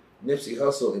Islam, Nipsey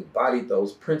Hussle embodied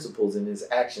those principles in his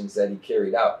actions that he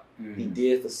carried out. He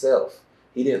did for self.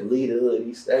 He didn't lead the hood.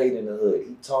 He stayed in the hood.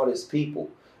 He taught his people.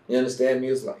 You understand me?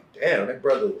 It's like, damn, that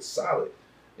brother was solid.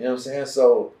 You know what I'm saying?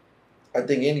 So I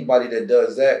think anybody that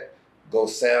does that, go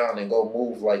sound and go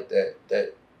move like that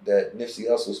Nipsey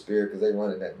Hussle spirit because they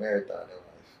running that marathon in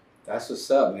life. That's what's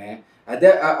up, man.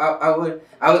 I would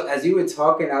as you were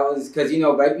talking, I was because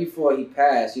right before he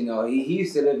passed, he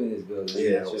used to live in this building.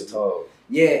 Yeah, I was told.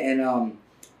 Yeah, and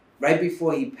right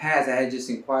before he passed, I had just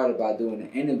inquired about doing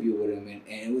an interview with him, and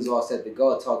it was all set to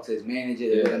go. I talked to his manager.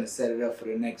 They were going to set it up for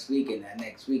the next week, and that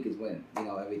next week is when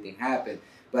everything happened.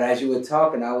 But as you were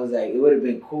talking, I was like, it would have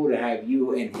been cool to have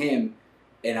you and him.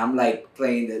 And I'm like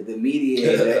playing the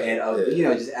mediator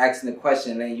and just asking the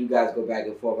question and letting you guys go back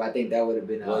and forth. I think that would have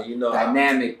been a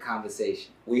dynamic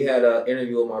conversation. We had an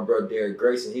interview with my brother Derrick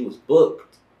Grayson. He was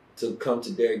booked to come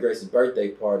to Derrick Grayson's birthday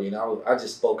party, and I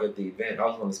just spoke at the event. I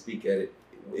was going to speak at it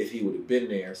if he would have been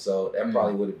there, so that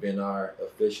probably would have been our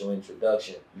official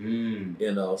introduction.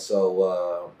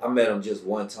 So I met him just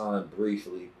one time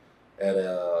briefly at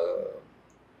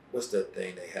what's that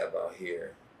thing they have out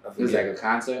here? It was like a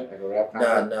concert, like a rap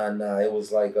concert? Nah. It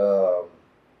was like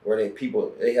where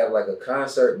they have like a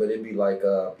concert, but it'd be like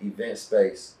a event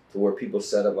space to where people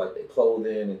set up like their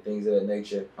clothing and things of that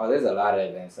nature. Oh, there's a lot of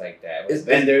events like that.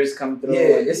 Vendors come through.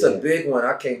 Yeah, it's a big one.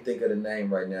 I can't think of the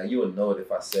name right now. You would know it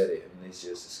if I said it, and it's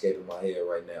just escaping my head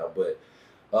right now. But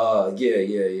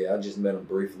yeah. I just met him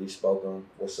briefly, spoke on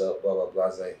what's up, blah, blah, blah,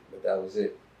 but that was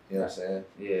it. You know what I'm saying?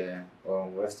 Yeah.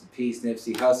 Well, rest in peace,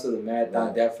 Nipsey Hussle. The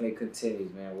marathon definitely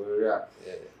continues, man. We're up.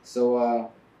 Yeah. So,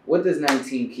 what does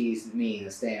 19 Keys mean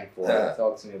or stand for?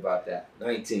 Talk to me about that.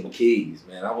 19 Keys,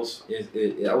 man. I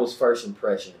was first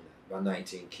impression by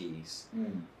 19 Keys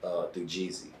through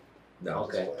Jeezy. No.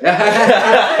 Okay. Okay.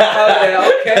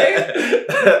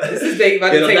 This is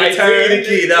about to take a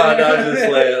turn. No, I'm just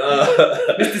playing.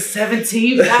 Mr.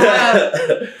 17.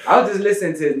 I was just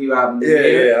listening to his new album.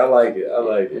 Yeah, I like it.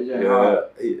 Yeah.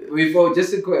 Before,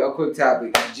 just a quick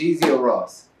topic. Jeezy or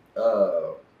Ross?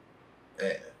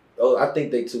 I think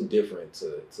they too different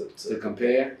to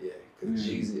compare. Yeah,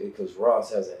 because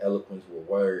Ross has an eloquence with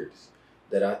words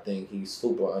that I think he's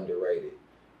super underrated,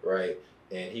 right?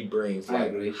 And he brings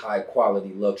high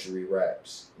quality luxury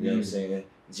raps. You know what I'm saying?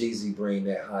 Jeezy bring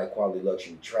that high quality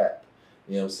luxury trap.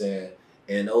 You know what I'm saying?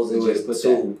 And those are just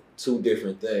two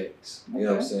different things. You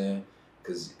know what I'm saying?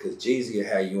 Cause Jeezy will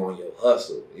have you on your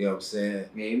hustle. You know what I'm saying?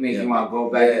 Yeah, he make you want to go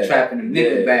back and trapping them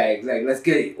nigga bags. Like, let's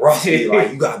get it. Ross be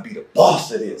like, you gotta be the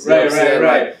boss of this. You know what I'm saying?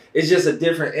 Like, it's just a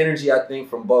different energy, I think,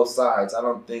 from both sides. I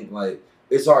don't think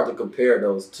it's hard to compare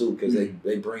those two because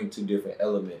they bring two different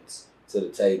elements to the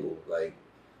table. Like,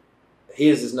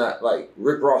 his is not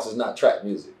Rick Ross is not trap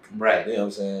music. Right. You know what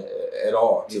I'm saying? At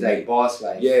all. He's like boss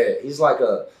like. Yeah, he's like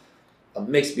a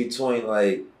mix between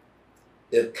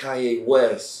if Kanye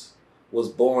West was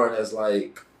born as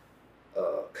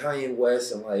Kanye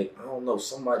West and I don't know,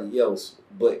 somebody else,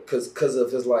 but cause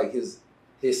of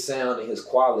his sound and his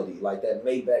quality, that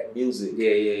Maybach music.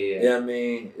 Yeah. You know what I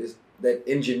mean? It's that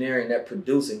engineering, that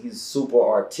producing, he's super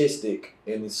artistic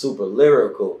and he's super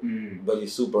lyrical, but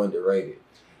he's super underrated.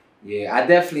 Yeah, I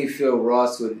definitely feel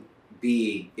Ross is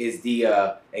the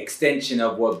extension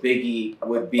of what Biggie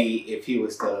would be if he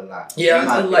was still alive. Yeah,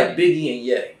 I like Biggie and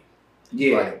Ye.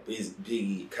 Yeah. Like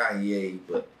Biggie, Kanye,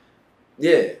 but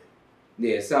yeah.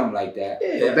 Yeah, something like that.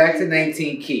 Yeah. But back to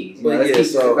 19 Keys. Let's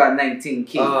keep talking about 19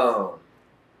 Keys.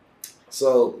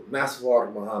 So Master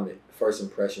Water Muhammad first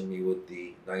impressioned me with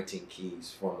the 19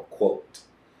 Keys from a quote.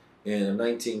 In the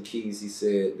 19 Keys, he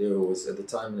said there was, at the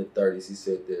time in the 30s, he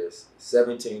said there's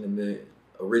 17 million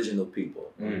original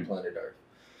people on planet Earth.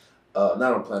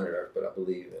 Not on planet Earth, but I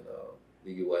believe in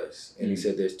the U.S. And he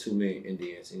said there's 2 million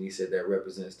Indians, and he said that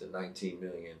represents the 19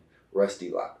 million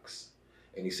rusty locks.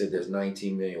 And he said there's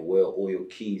 19 million well-oiled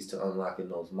keys to unlocking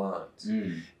those minds.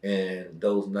 And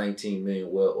those 19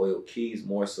 million well-oiled keys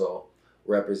more so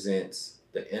represents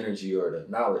the energy or the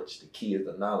knowledge. The key is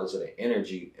the knowledge or the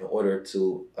energy in order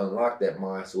to unlock that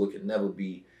mind so it can never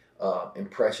be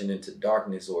impression into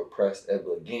darkness or oppressed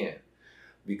ever again.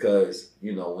 Because,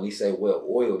 when he say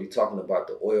well-oiled, he's talking about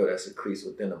the oil that secretes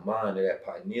within the mind of that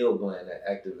pineal gland that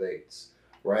activates,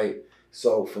 right?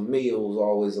 So for me, it was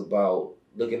always about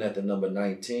looking at the number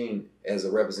 19 as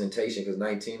a representation, because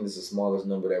 19 is the smallest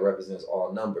number that represents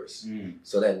all numbers.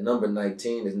 So that number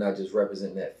 19 is not just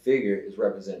representing that figure, it's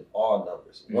representing all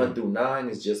numbers. 1 through 9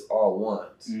 is just all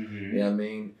ones. You know what I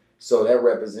mean? So that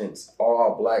represents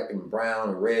all black and brown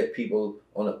and red people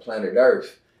on the planet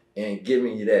Earth, and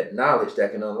giving you that knowledge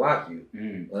that can unlock you.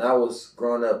 When I was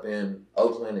growing up in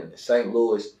Oakland and St.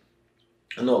 Louis,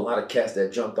 I know a lot of cats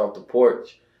that jumped off the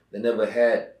porch. They never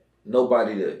had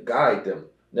nobody to guide them.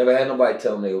 Never had nobody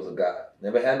tell them they was a god.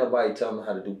 Never had nobody tell them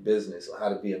how to do business or how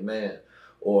to be a man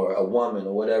or a woman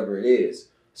or whatever it is.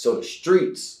 So the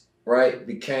streets, right,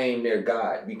 became their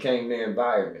guide, became their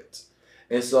environment.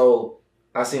 And so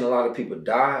I seen a lot of people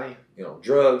die,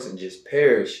 drugs, and just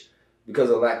perish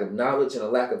because of lack of knowledge and a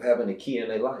lack of having a key in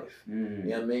their life. You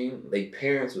know what I mean? Their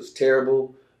parents was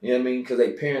terrible, you know what I mean? Because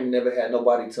their parents never had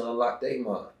nobody to unlock their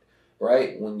mind,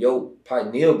 right? When your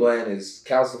pineal gland is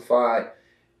calcified,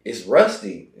 it's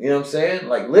rusty, you know what I'm saying?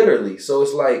 Literally. So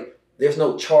it's there's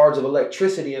no charge of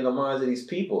electricity in the minds of these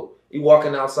people. You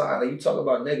walking outside, you talk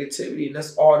about negativity, and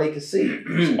that's all they can see.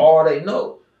 It's all they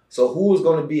know. So who is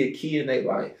going to be a key in their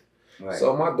life? Right.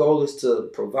 So my goal is to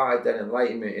provide that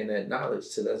enlightenment and that knowledge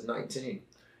to that 19. You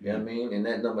know what I mean? And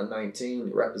that number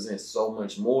 19 represents so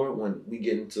much more when we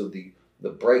get into the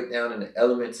breakdown and the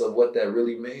elements of what that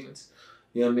really means.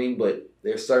 You know what I mean? But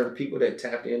there's certain people that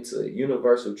tap into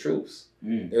universal truths.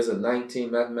 There's a 19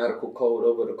 mathematical code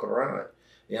over the Quran.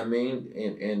 You know what I mean?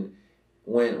 And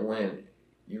when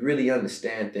you really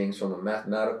understand things from a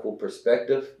mathematical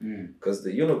perspective, because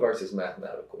the universe is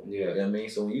mathematical. You know what I mean?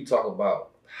 So when you talk about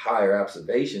higher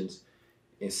observations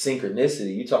and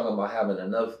synchronicity, you're talking about having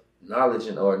enough knowledge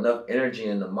or enough energy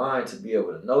in the mind to be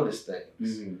able to notice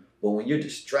things. But when you're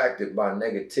distracted by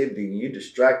negativity, when you're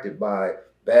distracted by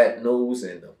bad news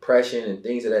and oppression and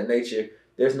things of that nature,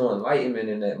 there's no enlightenment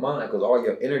in that mind because all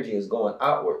your energy is going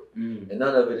outward and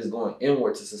none of it is going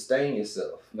inward to sustain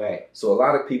yourself. Right. So a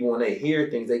lot of people, when they hear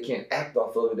things, they can't act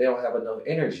off of it. They don't have enough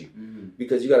energy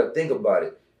because you got to think about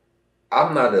it.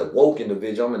 I'm not a woke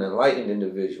individual. I'm an enlightened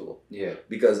individual. Yeah.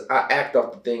 Because I act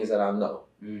off the things that I know.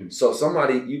 So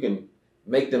somebody, you can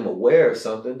make them aware of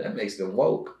something, that makes them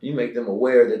woke. You make them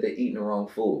aware that they're eating the wrong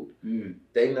food.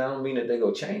 They don't mean that they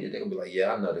go change it. They gonna be like,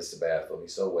 yeah, I know this is bad for me,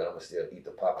 so what? I'm gonna still eat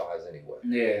the Popeyes anyway.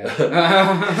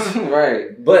 Yeah.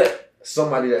 Right. But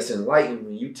somebody that's enlightened,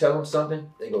 when you tell them something,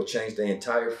 they go change their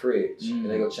entire fridge and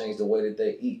they go change the way that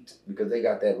they eat because they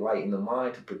got that light in the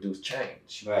mind to produce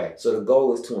change. Right. So the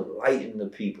goal is to enlighten the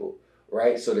people,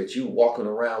 right? So that you walking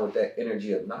around with that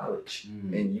energy of knowledge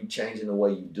and you changing the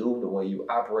way you do, the way you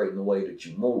operate, and the way that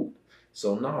you move.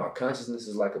 So consciousness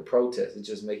is like a protest. It's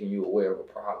just making you aware of a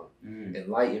problem.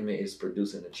 Enlightenment is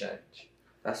producing a change.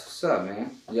 That's what's up, man.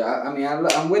 Yeah, I mean,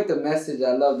 I'm with the message.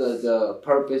 I love the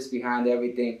purpose behind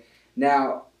everything.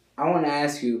 Now, I want to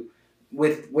ask you,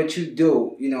 with what you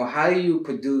do, you know, how do you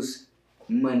produce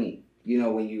money? You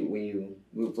know, when you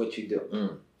with what you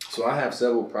do. So I have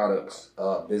several products,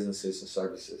 businesses and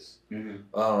services. You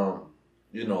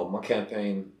know, my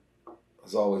campaign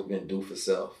has always been do for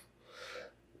self.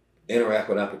 Interact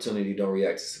with opportunity, don't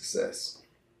react to success.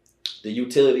 The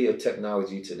utility of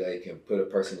technology today can put a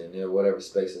person in there whatever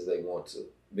spaces they want to.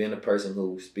 Being a person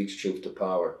who speaks truth to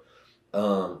power,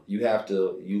 you have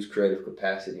to use creative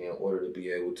capacity in order to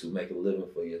be able to make a living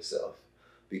for yourself.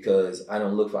 Because I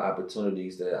don't look for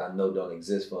opportunities that I know don't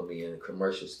exist for me in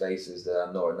commercial spaces that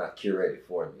I know are not curated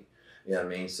for me. You know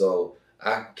what I mean? So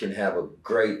I can have a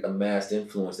great amassed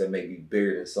influence that may be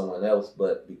bigger than someone else,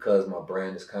 but because my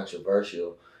brand is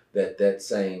controversial, that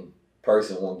same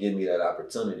person won't give me that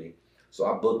opportunity. So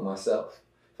I book myself.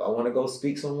 If I want to go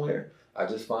speak somewhere, I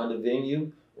just find a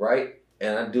venue, right?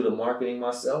 And I do the marketing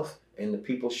myself and the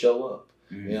people show up.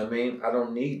 You know what I mean? I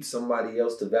don't need somebody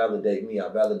else to validate me. I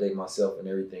validate myself in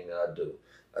everything that I do.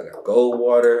 I got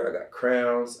Goldwater. I got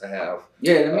crowns. I have...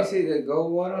 Yeah, let me see the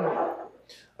Goldwater.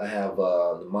 I have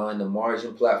the Mind the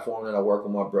Margin platform that I work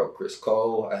with my bro Chris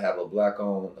Cole. I have a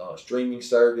Black-owned streaming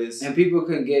service. And people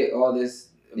can get all this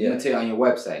material on your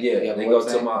website. Yeah, they go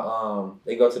to my,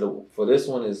 for this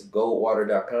one is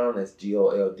goldwater.com. That's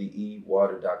GOLDE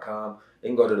water.com. They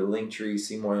can go to the link tree,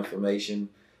 see more information.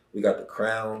 We got the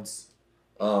crowns.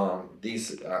 I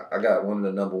got one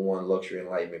of the #1 luxury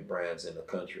enlightenment brands in the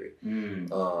country.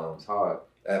 It's hard.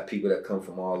 I have people that come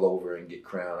from all over and get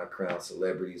crowned. I crown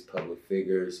celebrities, public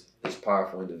figures, just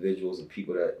powerful individuals and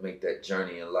people that make that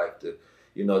journey in life to,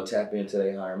 you know, tap into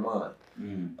their higher mind.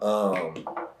 Got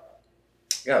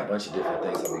a bunch of different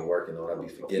things I'll be working on. I'll be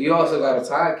forgetting. You also got a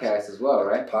podcast as well,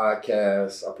 right?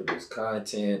 Podcast. I produce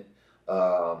content.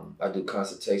 I do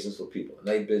consultations for people in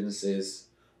their businesses.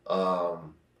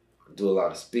 Do a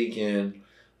lot of speaking.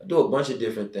 I do a bunch of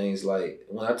different things. Like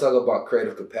when I talk about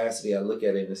creative capacity, I look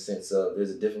at it in the sense of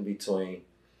there's a difference between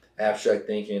abstract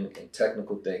thinking and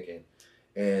technical thinking.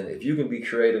 And if you can be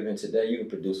creative in today, you can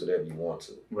produce whatever you want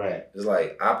to. Right. It's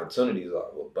like opportunities are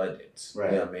abundance.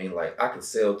 Right. You know what I mean? Like I can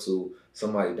sell to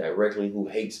somebody directly who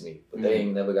hates me, but they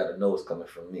ain't never got to know it's coming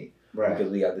from me. Right.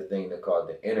 Because we got the thing that called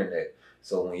the internet.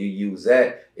 So when you use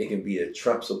that, it can be a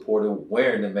Trump supporter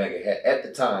wearing the MAGA hat. At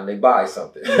the time, they buy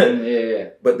something. Yeah.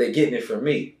 But they're getting it from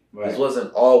me. Right. This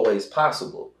wasn't always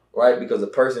possible, right? Because a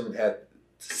person had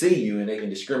to see you and they can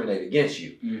discriminate against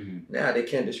you. Now they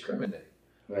can't discriminate,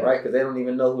 right? Because they don't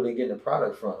even know who they're getting the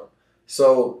product from.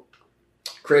 So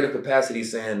creative capacity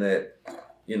is saying that,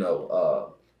 you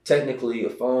know, technically a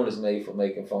phone is made for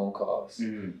making phone calls.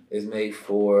 It's made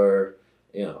for,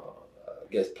 you know,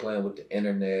 I guess playing with the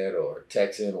internet or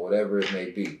texting or whatever it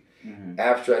may be.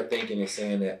 Abstract thinking is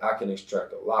saying that I can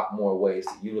extract a lot more ways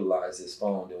to utilize this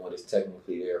phone than what it's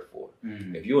technically there for.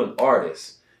 If you're an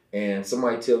artist and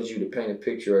somebody tells you to paint a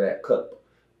picture of that cup,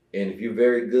 and if you're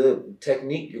very good with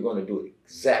technique, you're going to do it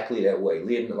exactly that way.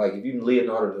 Like if you're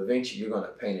Leonardo da Vinci, you're going to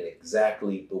paint it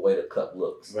exactly the way the cup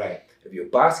looks. Right. If you're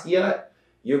Basquiat,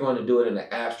 you're going to do it in an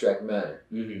abstract manner.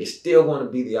 It's still going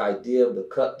to be the idea of the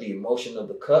cup, the emotion of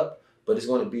the cup, but it's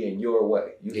going to be in your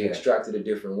way. You can extract it a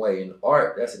different way. In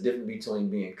art, that's the difference between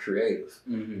being creative.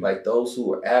 Like those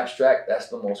who are abstract, that's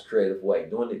the most creative way.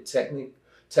 Doing it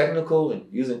technical and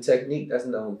using technique, that's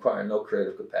not requiring no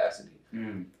creative capacity.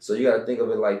 So you got to think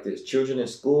of it like this. Children in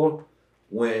school,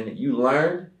 when you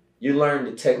learn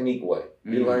the technique way.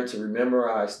 You learn to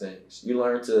memorize things. You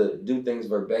learn to do things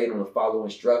verbatim and follow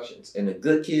instructions. And the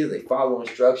good kids, they follow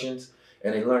instructions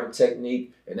and they learn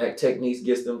technique, and that technique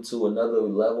gets them to another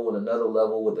level and another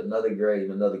level with another grade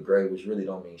and another grade, which really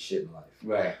don't mean shit in life.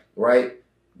 Right. Right?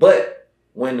 But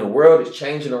when the world is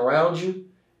changing around you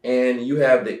and you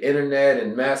have the internet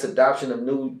and mass adoption of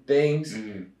new things,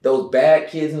 those bad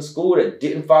kids in school that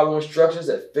didn't follow instructions,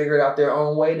 that figured out their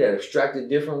own way, that extracted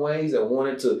different ways, that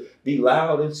wanted to be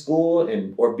loud in school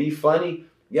or be funny,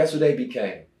 guess what they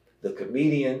became? the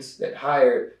comedians that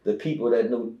hired the people that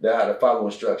knew how to follow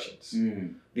instructions.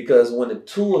 Because when the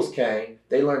tools came,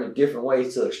 they learned different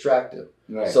ways to extract them.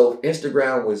 Right. So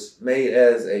Instagram was made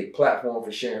as a platform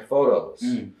for sharing photos,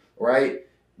 right?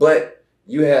 But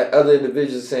you had other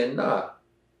individuals saying, nah,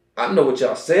 I know what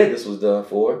y'all said this was done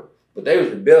for, but they was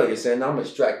rebellious, saying, I'm going to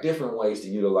extract different ways to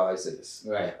utilize this.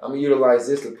 Right. I'm going to utilize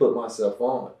this to put myself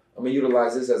on. I'm going to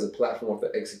utilize this as a platform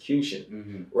for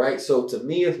execution, right? So to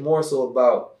me, it's more so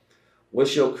about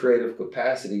what's your creative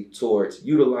capacity towards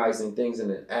utilizing things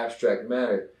in an abstract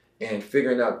manner and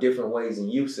figuring out different ways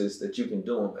and uses that you can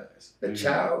do them as. A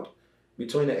child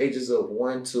between the ages of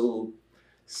 1 to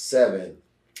 7,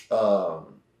 about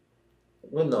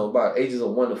ages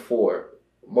of 1 to 4,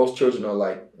 most children are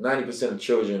like, 90% of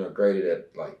children are graded at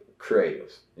like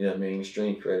creatives, you know what I mean?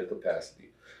 Extreme creative capacity.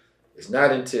 It's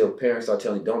not until parents start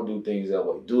telling you, don't do things that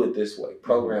way, do it this way.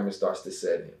 Programming starts to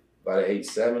set in. By the age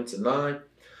 7 to 9,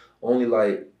 only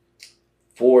like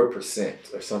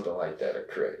 4% or something like that are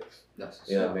creative.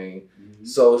 You know what I mean?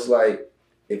 So it's like,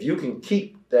 if you can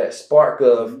keep that spark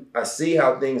of, I see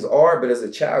how things are, but as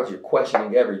a child, you're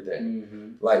questioning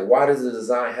everything. Like, why does the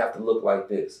design have to look like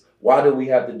this? Why do we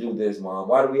have to do this, Mom?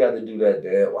 Why do we have to do that,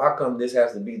 Dad? Why come this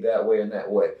has to be that way and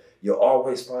that way? You're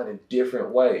always finding different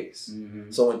ways.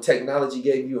 So when technology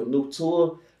gave you a new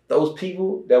tool, those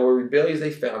people that were rebellious,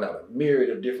 they found out a myriad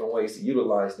of different ways to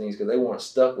utilize things because they weren't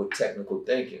stuck with technical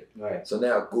thinking. Right. So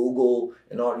now Google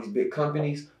and all these big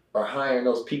companies are hiring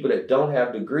those people that don't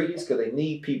have degrees because they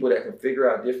need people that can figure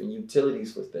out different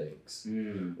utilities for things.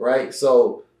 Right?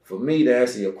 So for me, to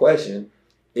answer your question,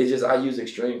 it's just I use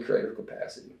extreme creative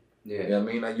capacity. Yeah. You know what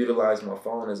I mean? I utilize my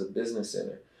phone as a business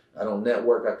center. I don't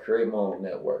network, I create my own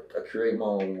network. I create my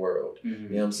own world. You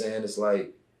know what I'm saying? It's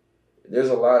like, there's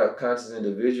a lot of conscious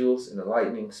individuals and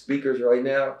enlightening speakers right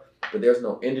now, but there's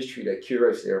no industry that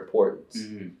curates their importance.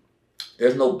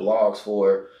 There's no blogs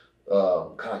for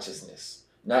consciousness.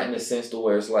 Not in the sense to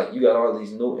where it's like, you got all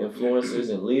these new influencers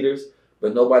and leaders,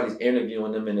 but nobody's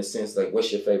interviewing them in the sense like,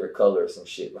 what's your favorite color or some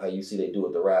shit, like you see they do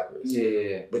with the rappers.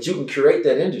 Yeah. But you can curate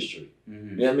that industry. You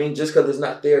know what I mean? Just because it's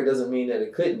not there doesn't mean that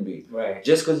it couldn't be. Right.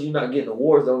 Just because you're not getting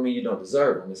awards don't mean you don't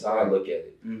deserve them. That's how I look at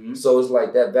it. So it's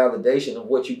like that validation of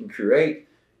what you can create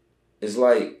is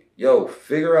like, yo,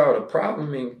 figure out a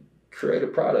problem and create a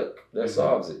product that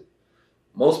solves it.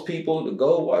 Most people, the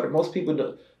Goldwater, most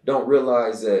people don't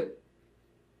realize that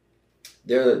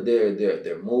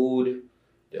their mood,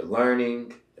 their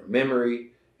learning, their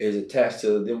memory is attached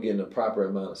to them getting a proper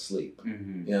amount of sleep.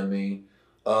 You know what I mean?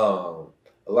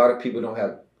 A lot of people don't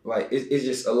have, like, it's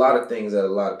just a lot of things that a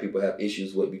lot of people have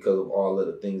issues with because of all of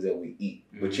the things that we eat.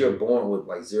 But you're born with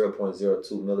like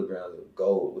 0.02 milligrams of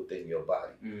gold within your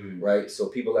body, right? So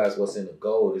people ask what's in the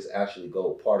gold. It's actually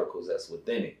gold particles that's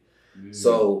within it.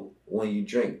 So when you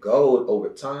drink gold over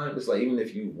time, it's like even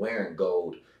if you're wearing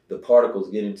gold, the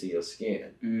particles get into your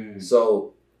skin.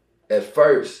 So at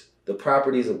first, the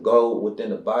properties of gold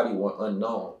within the body were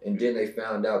unknown. And then they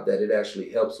found out that it actually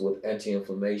helps with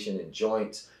anti-inflammation in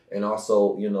joints and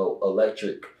also, you know, the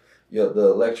electrical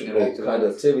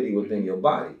conductivity within your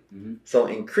body. So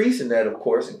increasing that, of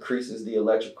course, increases the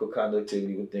electrical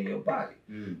conductivity within your body,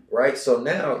 right? So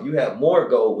now you have more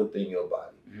gold within your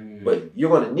body. But you're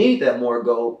going to need that more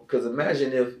gold because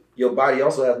imagine if your body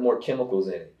also has more chemicals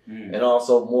in it and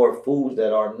also more foods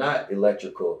that are not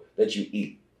electrical that you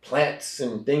eat. Plants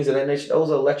and things of that nature, those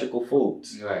are electrical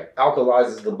foods. Right.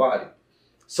 Alkalizes the body.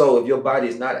 So if your body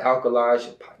is not alkalized,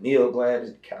 your pineal gland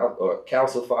is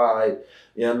calcified,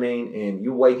 you know what I mean, and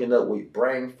you're waking up with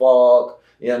brain fog,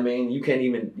 you know what I mean, you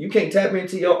can't tap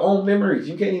into your own memories.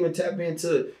 You can't even tap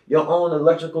into your own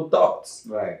electrical thoughts.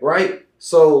 Right?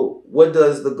 So what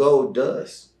does the gold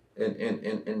does?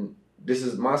 And this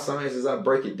is my science as I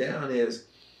break it down is,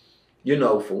 you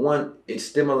know, for one, it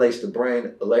stimulates the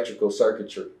brain electrical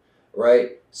circuitry,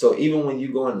 right? So even when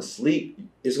you go into sleep,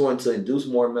 it's going to induce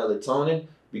more melatonin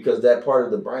because that part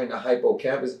of the brain, the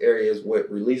hippocampus area, is what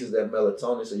releases that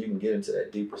melatonin so you can get into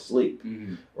that deeper sleep,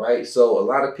 right? So a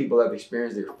lot of people have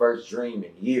experienced their first dream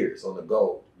in years on the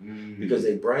gold because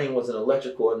their brain wasn't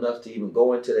electrical enough to even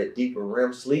go into that deeper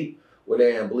REM sleep where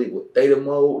they had bleed with theta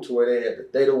mode to where they had the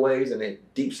theta waves and they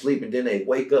deep sleep and then they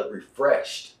wake up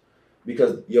refreshed.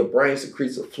 Because your brain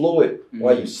secretes a fluid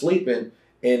while you're sleeping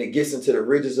and it gets into the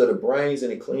ridges of the brains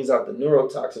and it cleans out the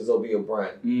neurotoxins over your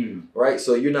brain, right?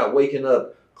 So you're not waking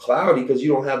up cloudy because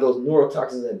you don't have those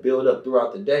neurotoxins that build up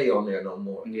throughout the day on there no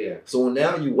more. Yeah. So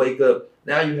now you wake up,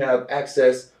 now you have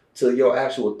access to your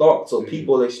actual thoughts. So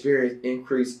people experience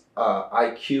increased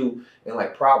IQ and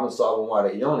like problem solving while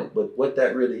they're on it. But what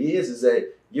that really is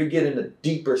that you're getting a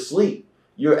deeper sleep.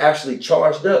 you're actually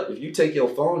charged up. If you take your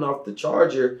phone off the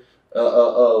charger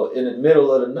in the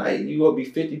middle of the night, you're going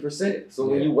to be 50%. So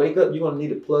when you wake up, you're going to need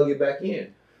to plug it back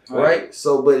in, right?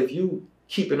 So, but if you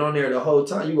keep it on there the whole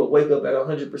time, you're going to wake up at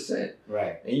 100%.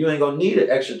 Right. And you ain't going to need an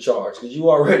extra charge because you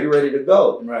already ready to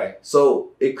go. Right.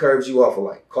 So it curves you off of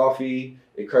like coffee.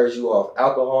 It curves you off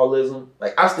alcoholism.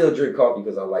 Like I still drink coffee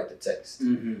because I like the taste.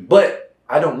 Mm-hmm. But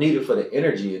I don't need it for the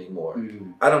energy anymore.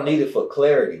 Mm-hmm. I don't need it for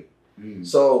clarity. Mm-hmm.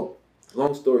 So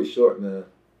long story short, man,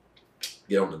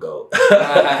 get on the go.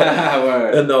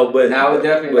 No, but now I would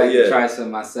definitely like to try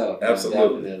some myself.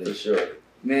 Absolutely, for sure.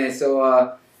 Man,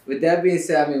 so with that being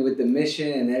said, I mean, with the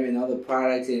mission and every other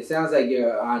products, it sounds like you're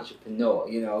an entrepreneur.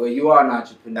 You know, you are an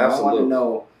entrepreneur. Absolutely. I want to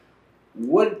know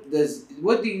what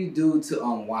do you do to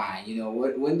unwind? You know,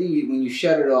 when you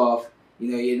shut it off?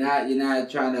 You know, you're not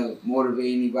trying to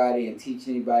motivate anybody and teach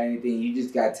anybody anything. You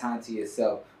just got time to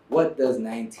yourself. What does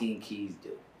 19 Keys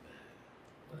do?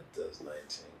 What does 19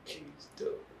 Keys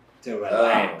do? To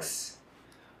relax.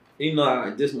 You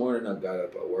know, this morning I got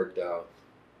up, I worked out,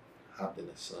 hopped in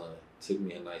the sun, took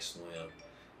me a nice swim.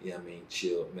 You know what I mean?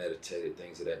 Chilled, meditated,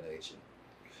 things of that nature.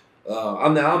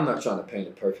 I'm not trying to paint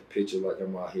a perfect picture like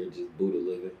I'm out here just Buddha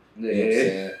living. Yeah.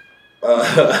 You know what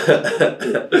I'm saying?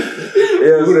 You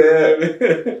know what I'm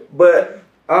saying? But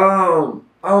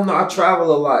I don't know. I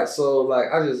travel a lot, so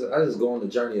like I just go on the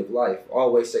journey of life. I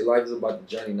always say life is about the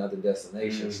journey, not the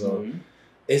destination. Mm-hmm. So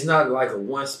it's not like a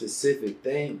one specific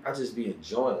thing. I just be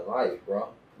enjoying life, bro.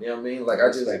 You know what I mean? Like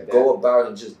I just go about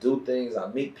and just do things. I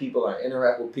meet people. I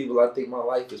interact with people. I think my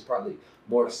life is probably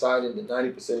more exciting than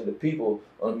 90% of the people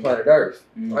on the planet Earth.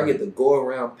 Mm-hmm. I get to go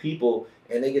around people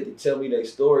and they get to tell me their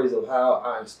stories of how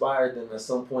I inspired them at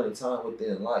some point in time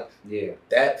within life. Yeah,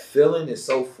 that feeling is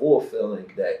so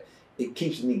fulfilling that it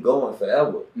keeps me going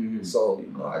forever. Mm-hmm. So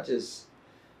you know, I be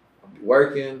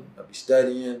working, I be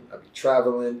studying, I be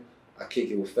traveling. I kick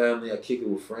it with family. I kick it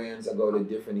with friends. I go to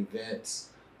different events.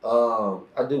 I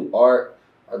do art.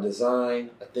 I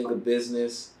design. I think of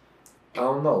business. I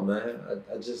don't know, man.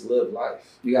 I just live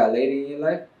life. You got a lady in your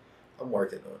life? I'm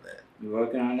working on that. You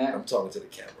working on that? I'm talking to the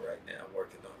camera right now. I'm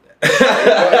working on that.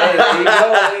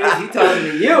 He talking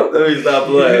to you. Let me stop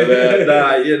playing, man.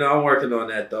 Nah, you know, I'm working on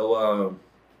that though.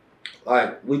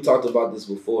 Like we talked about this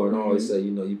before, and I always say,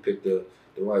 you know, you pick the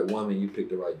right woman, you pick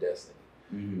the right destiny.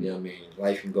 Mm-hmm. You know what I mean?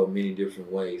 Life can go many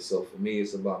different ways. So for me,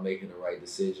 it's about making the right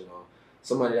decision on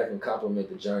somebody that can complement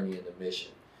the journey and the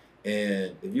mission.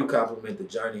 And if you complement the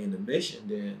journey and the mission,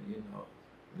 then, you know,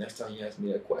 next time you ask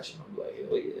me that question, I'm like,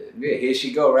 hell yeah. Yeah, here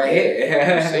she go right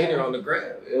here. You seen her on the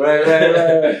gram.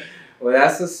 Right. Well,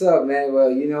 that's what's up, man.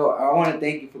 Well, you know, I want to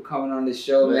thank you for coming on the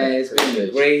show, man. It's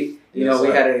been great. You know,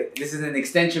 this is an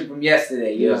extension from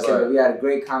yesterday. You know, we had a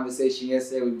great conversation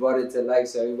yesterday. We brought it to life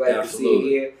so everybody can see it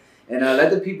here. And let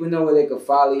the people know where they can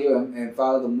follow you and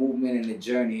follow the movement and the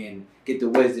journey and get the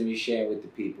wisdom you share with the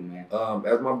people, man.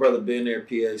 As my brother Billionaire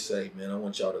PA say, man, I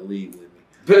want y'all to lead with me.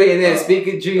 Billionaire,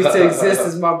 speaking dreams to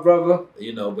existence, my brother.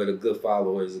 You know, but a good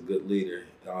follower is a good leader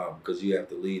because you have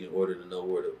to lead in order to know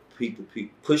where the people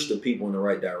push the people in the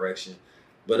right direction.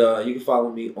 But you can follow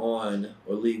me or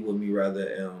lead with me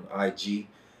rather on IG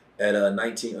at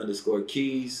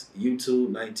 19_Keys, YouTube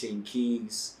 19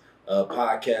 Keys.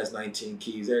 Podcast 19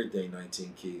 Keys, everything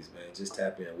 19 Keys, man. Just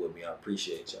tap in with me. I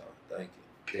appreciate y'all. Thank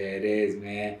you. There it is,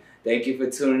 man. Thank you for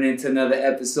tuning in to another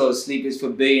episode of Sleep is for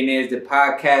Billionaires, the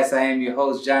podcast. I am your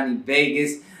host, Johnny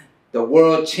Vegas, the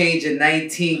world changer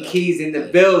 19 Keys in the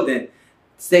building.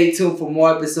 Stay tuned for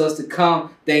more episodes to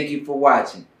come. Thank you for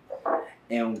watching.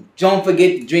 And don't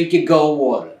forget to drink your gold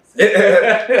water.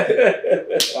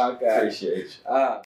 Okay. Appreciate you.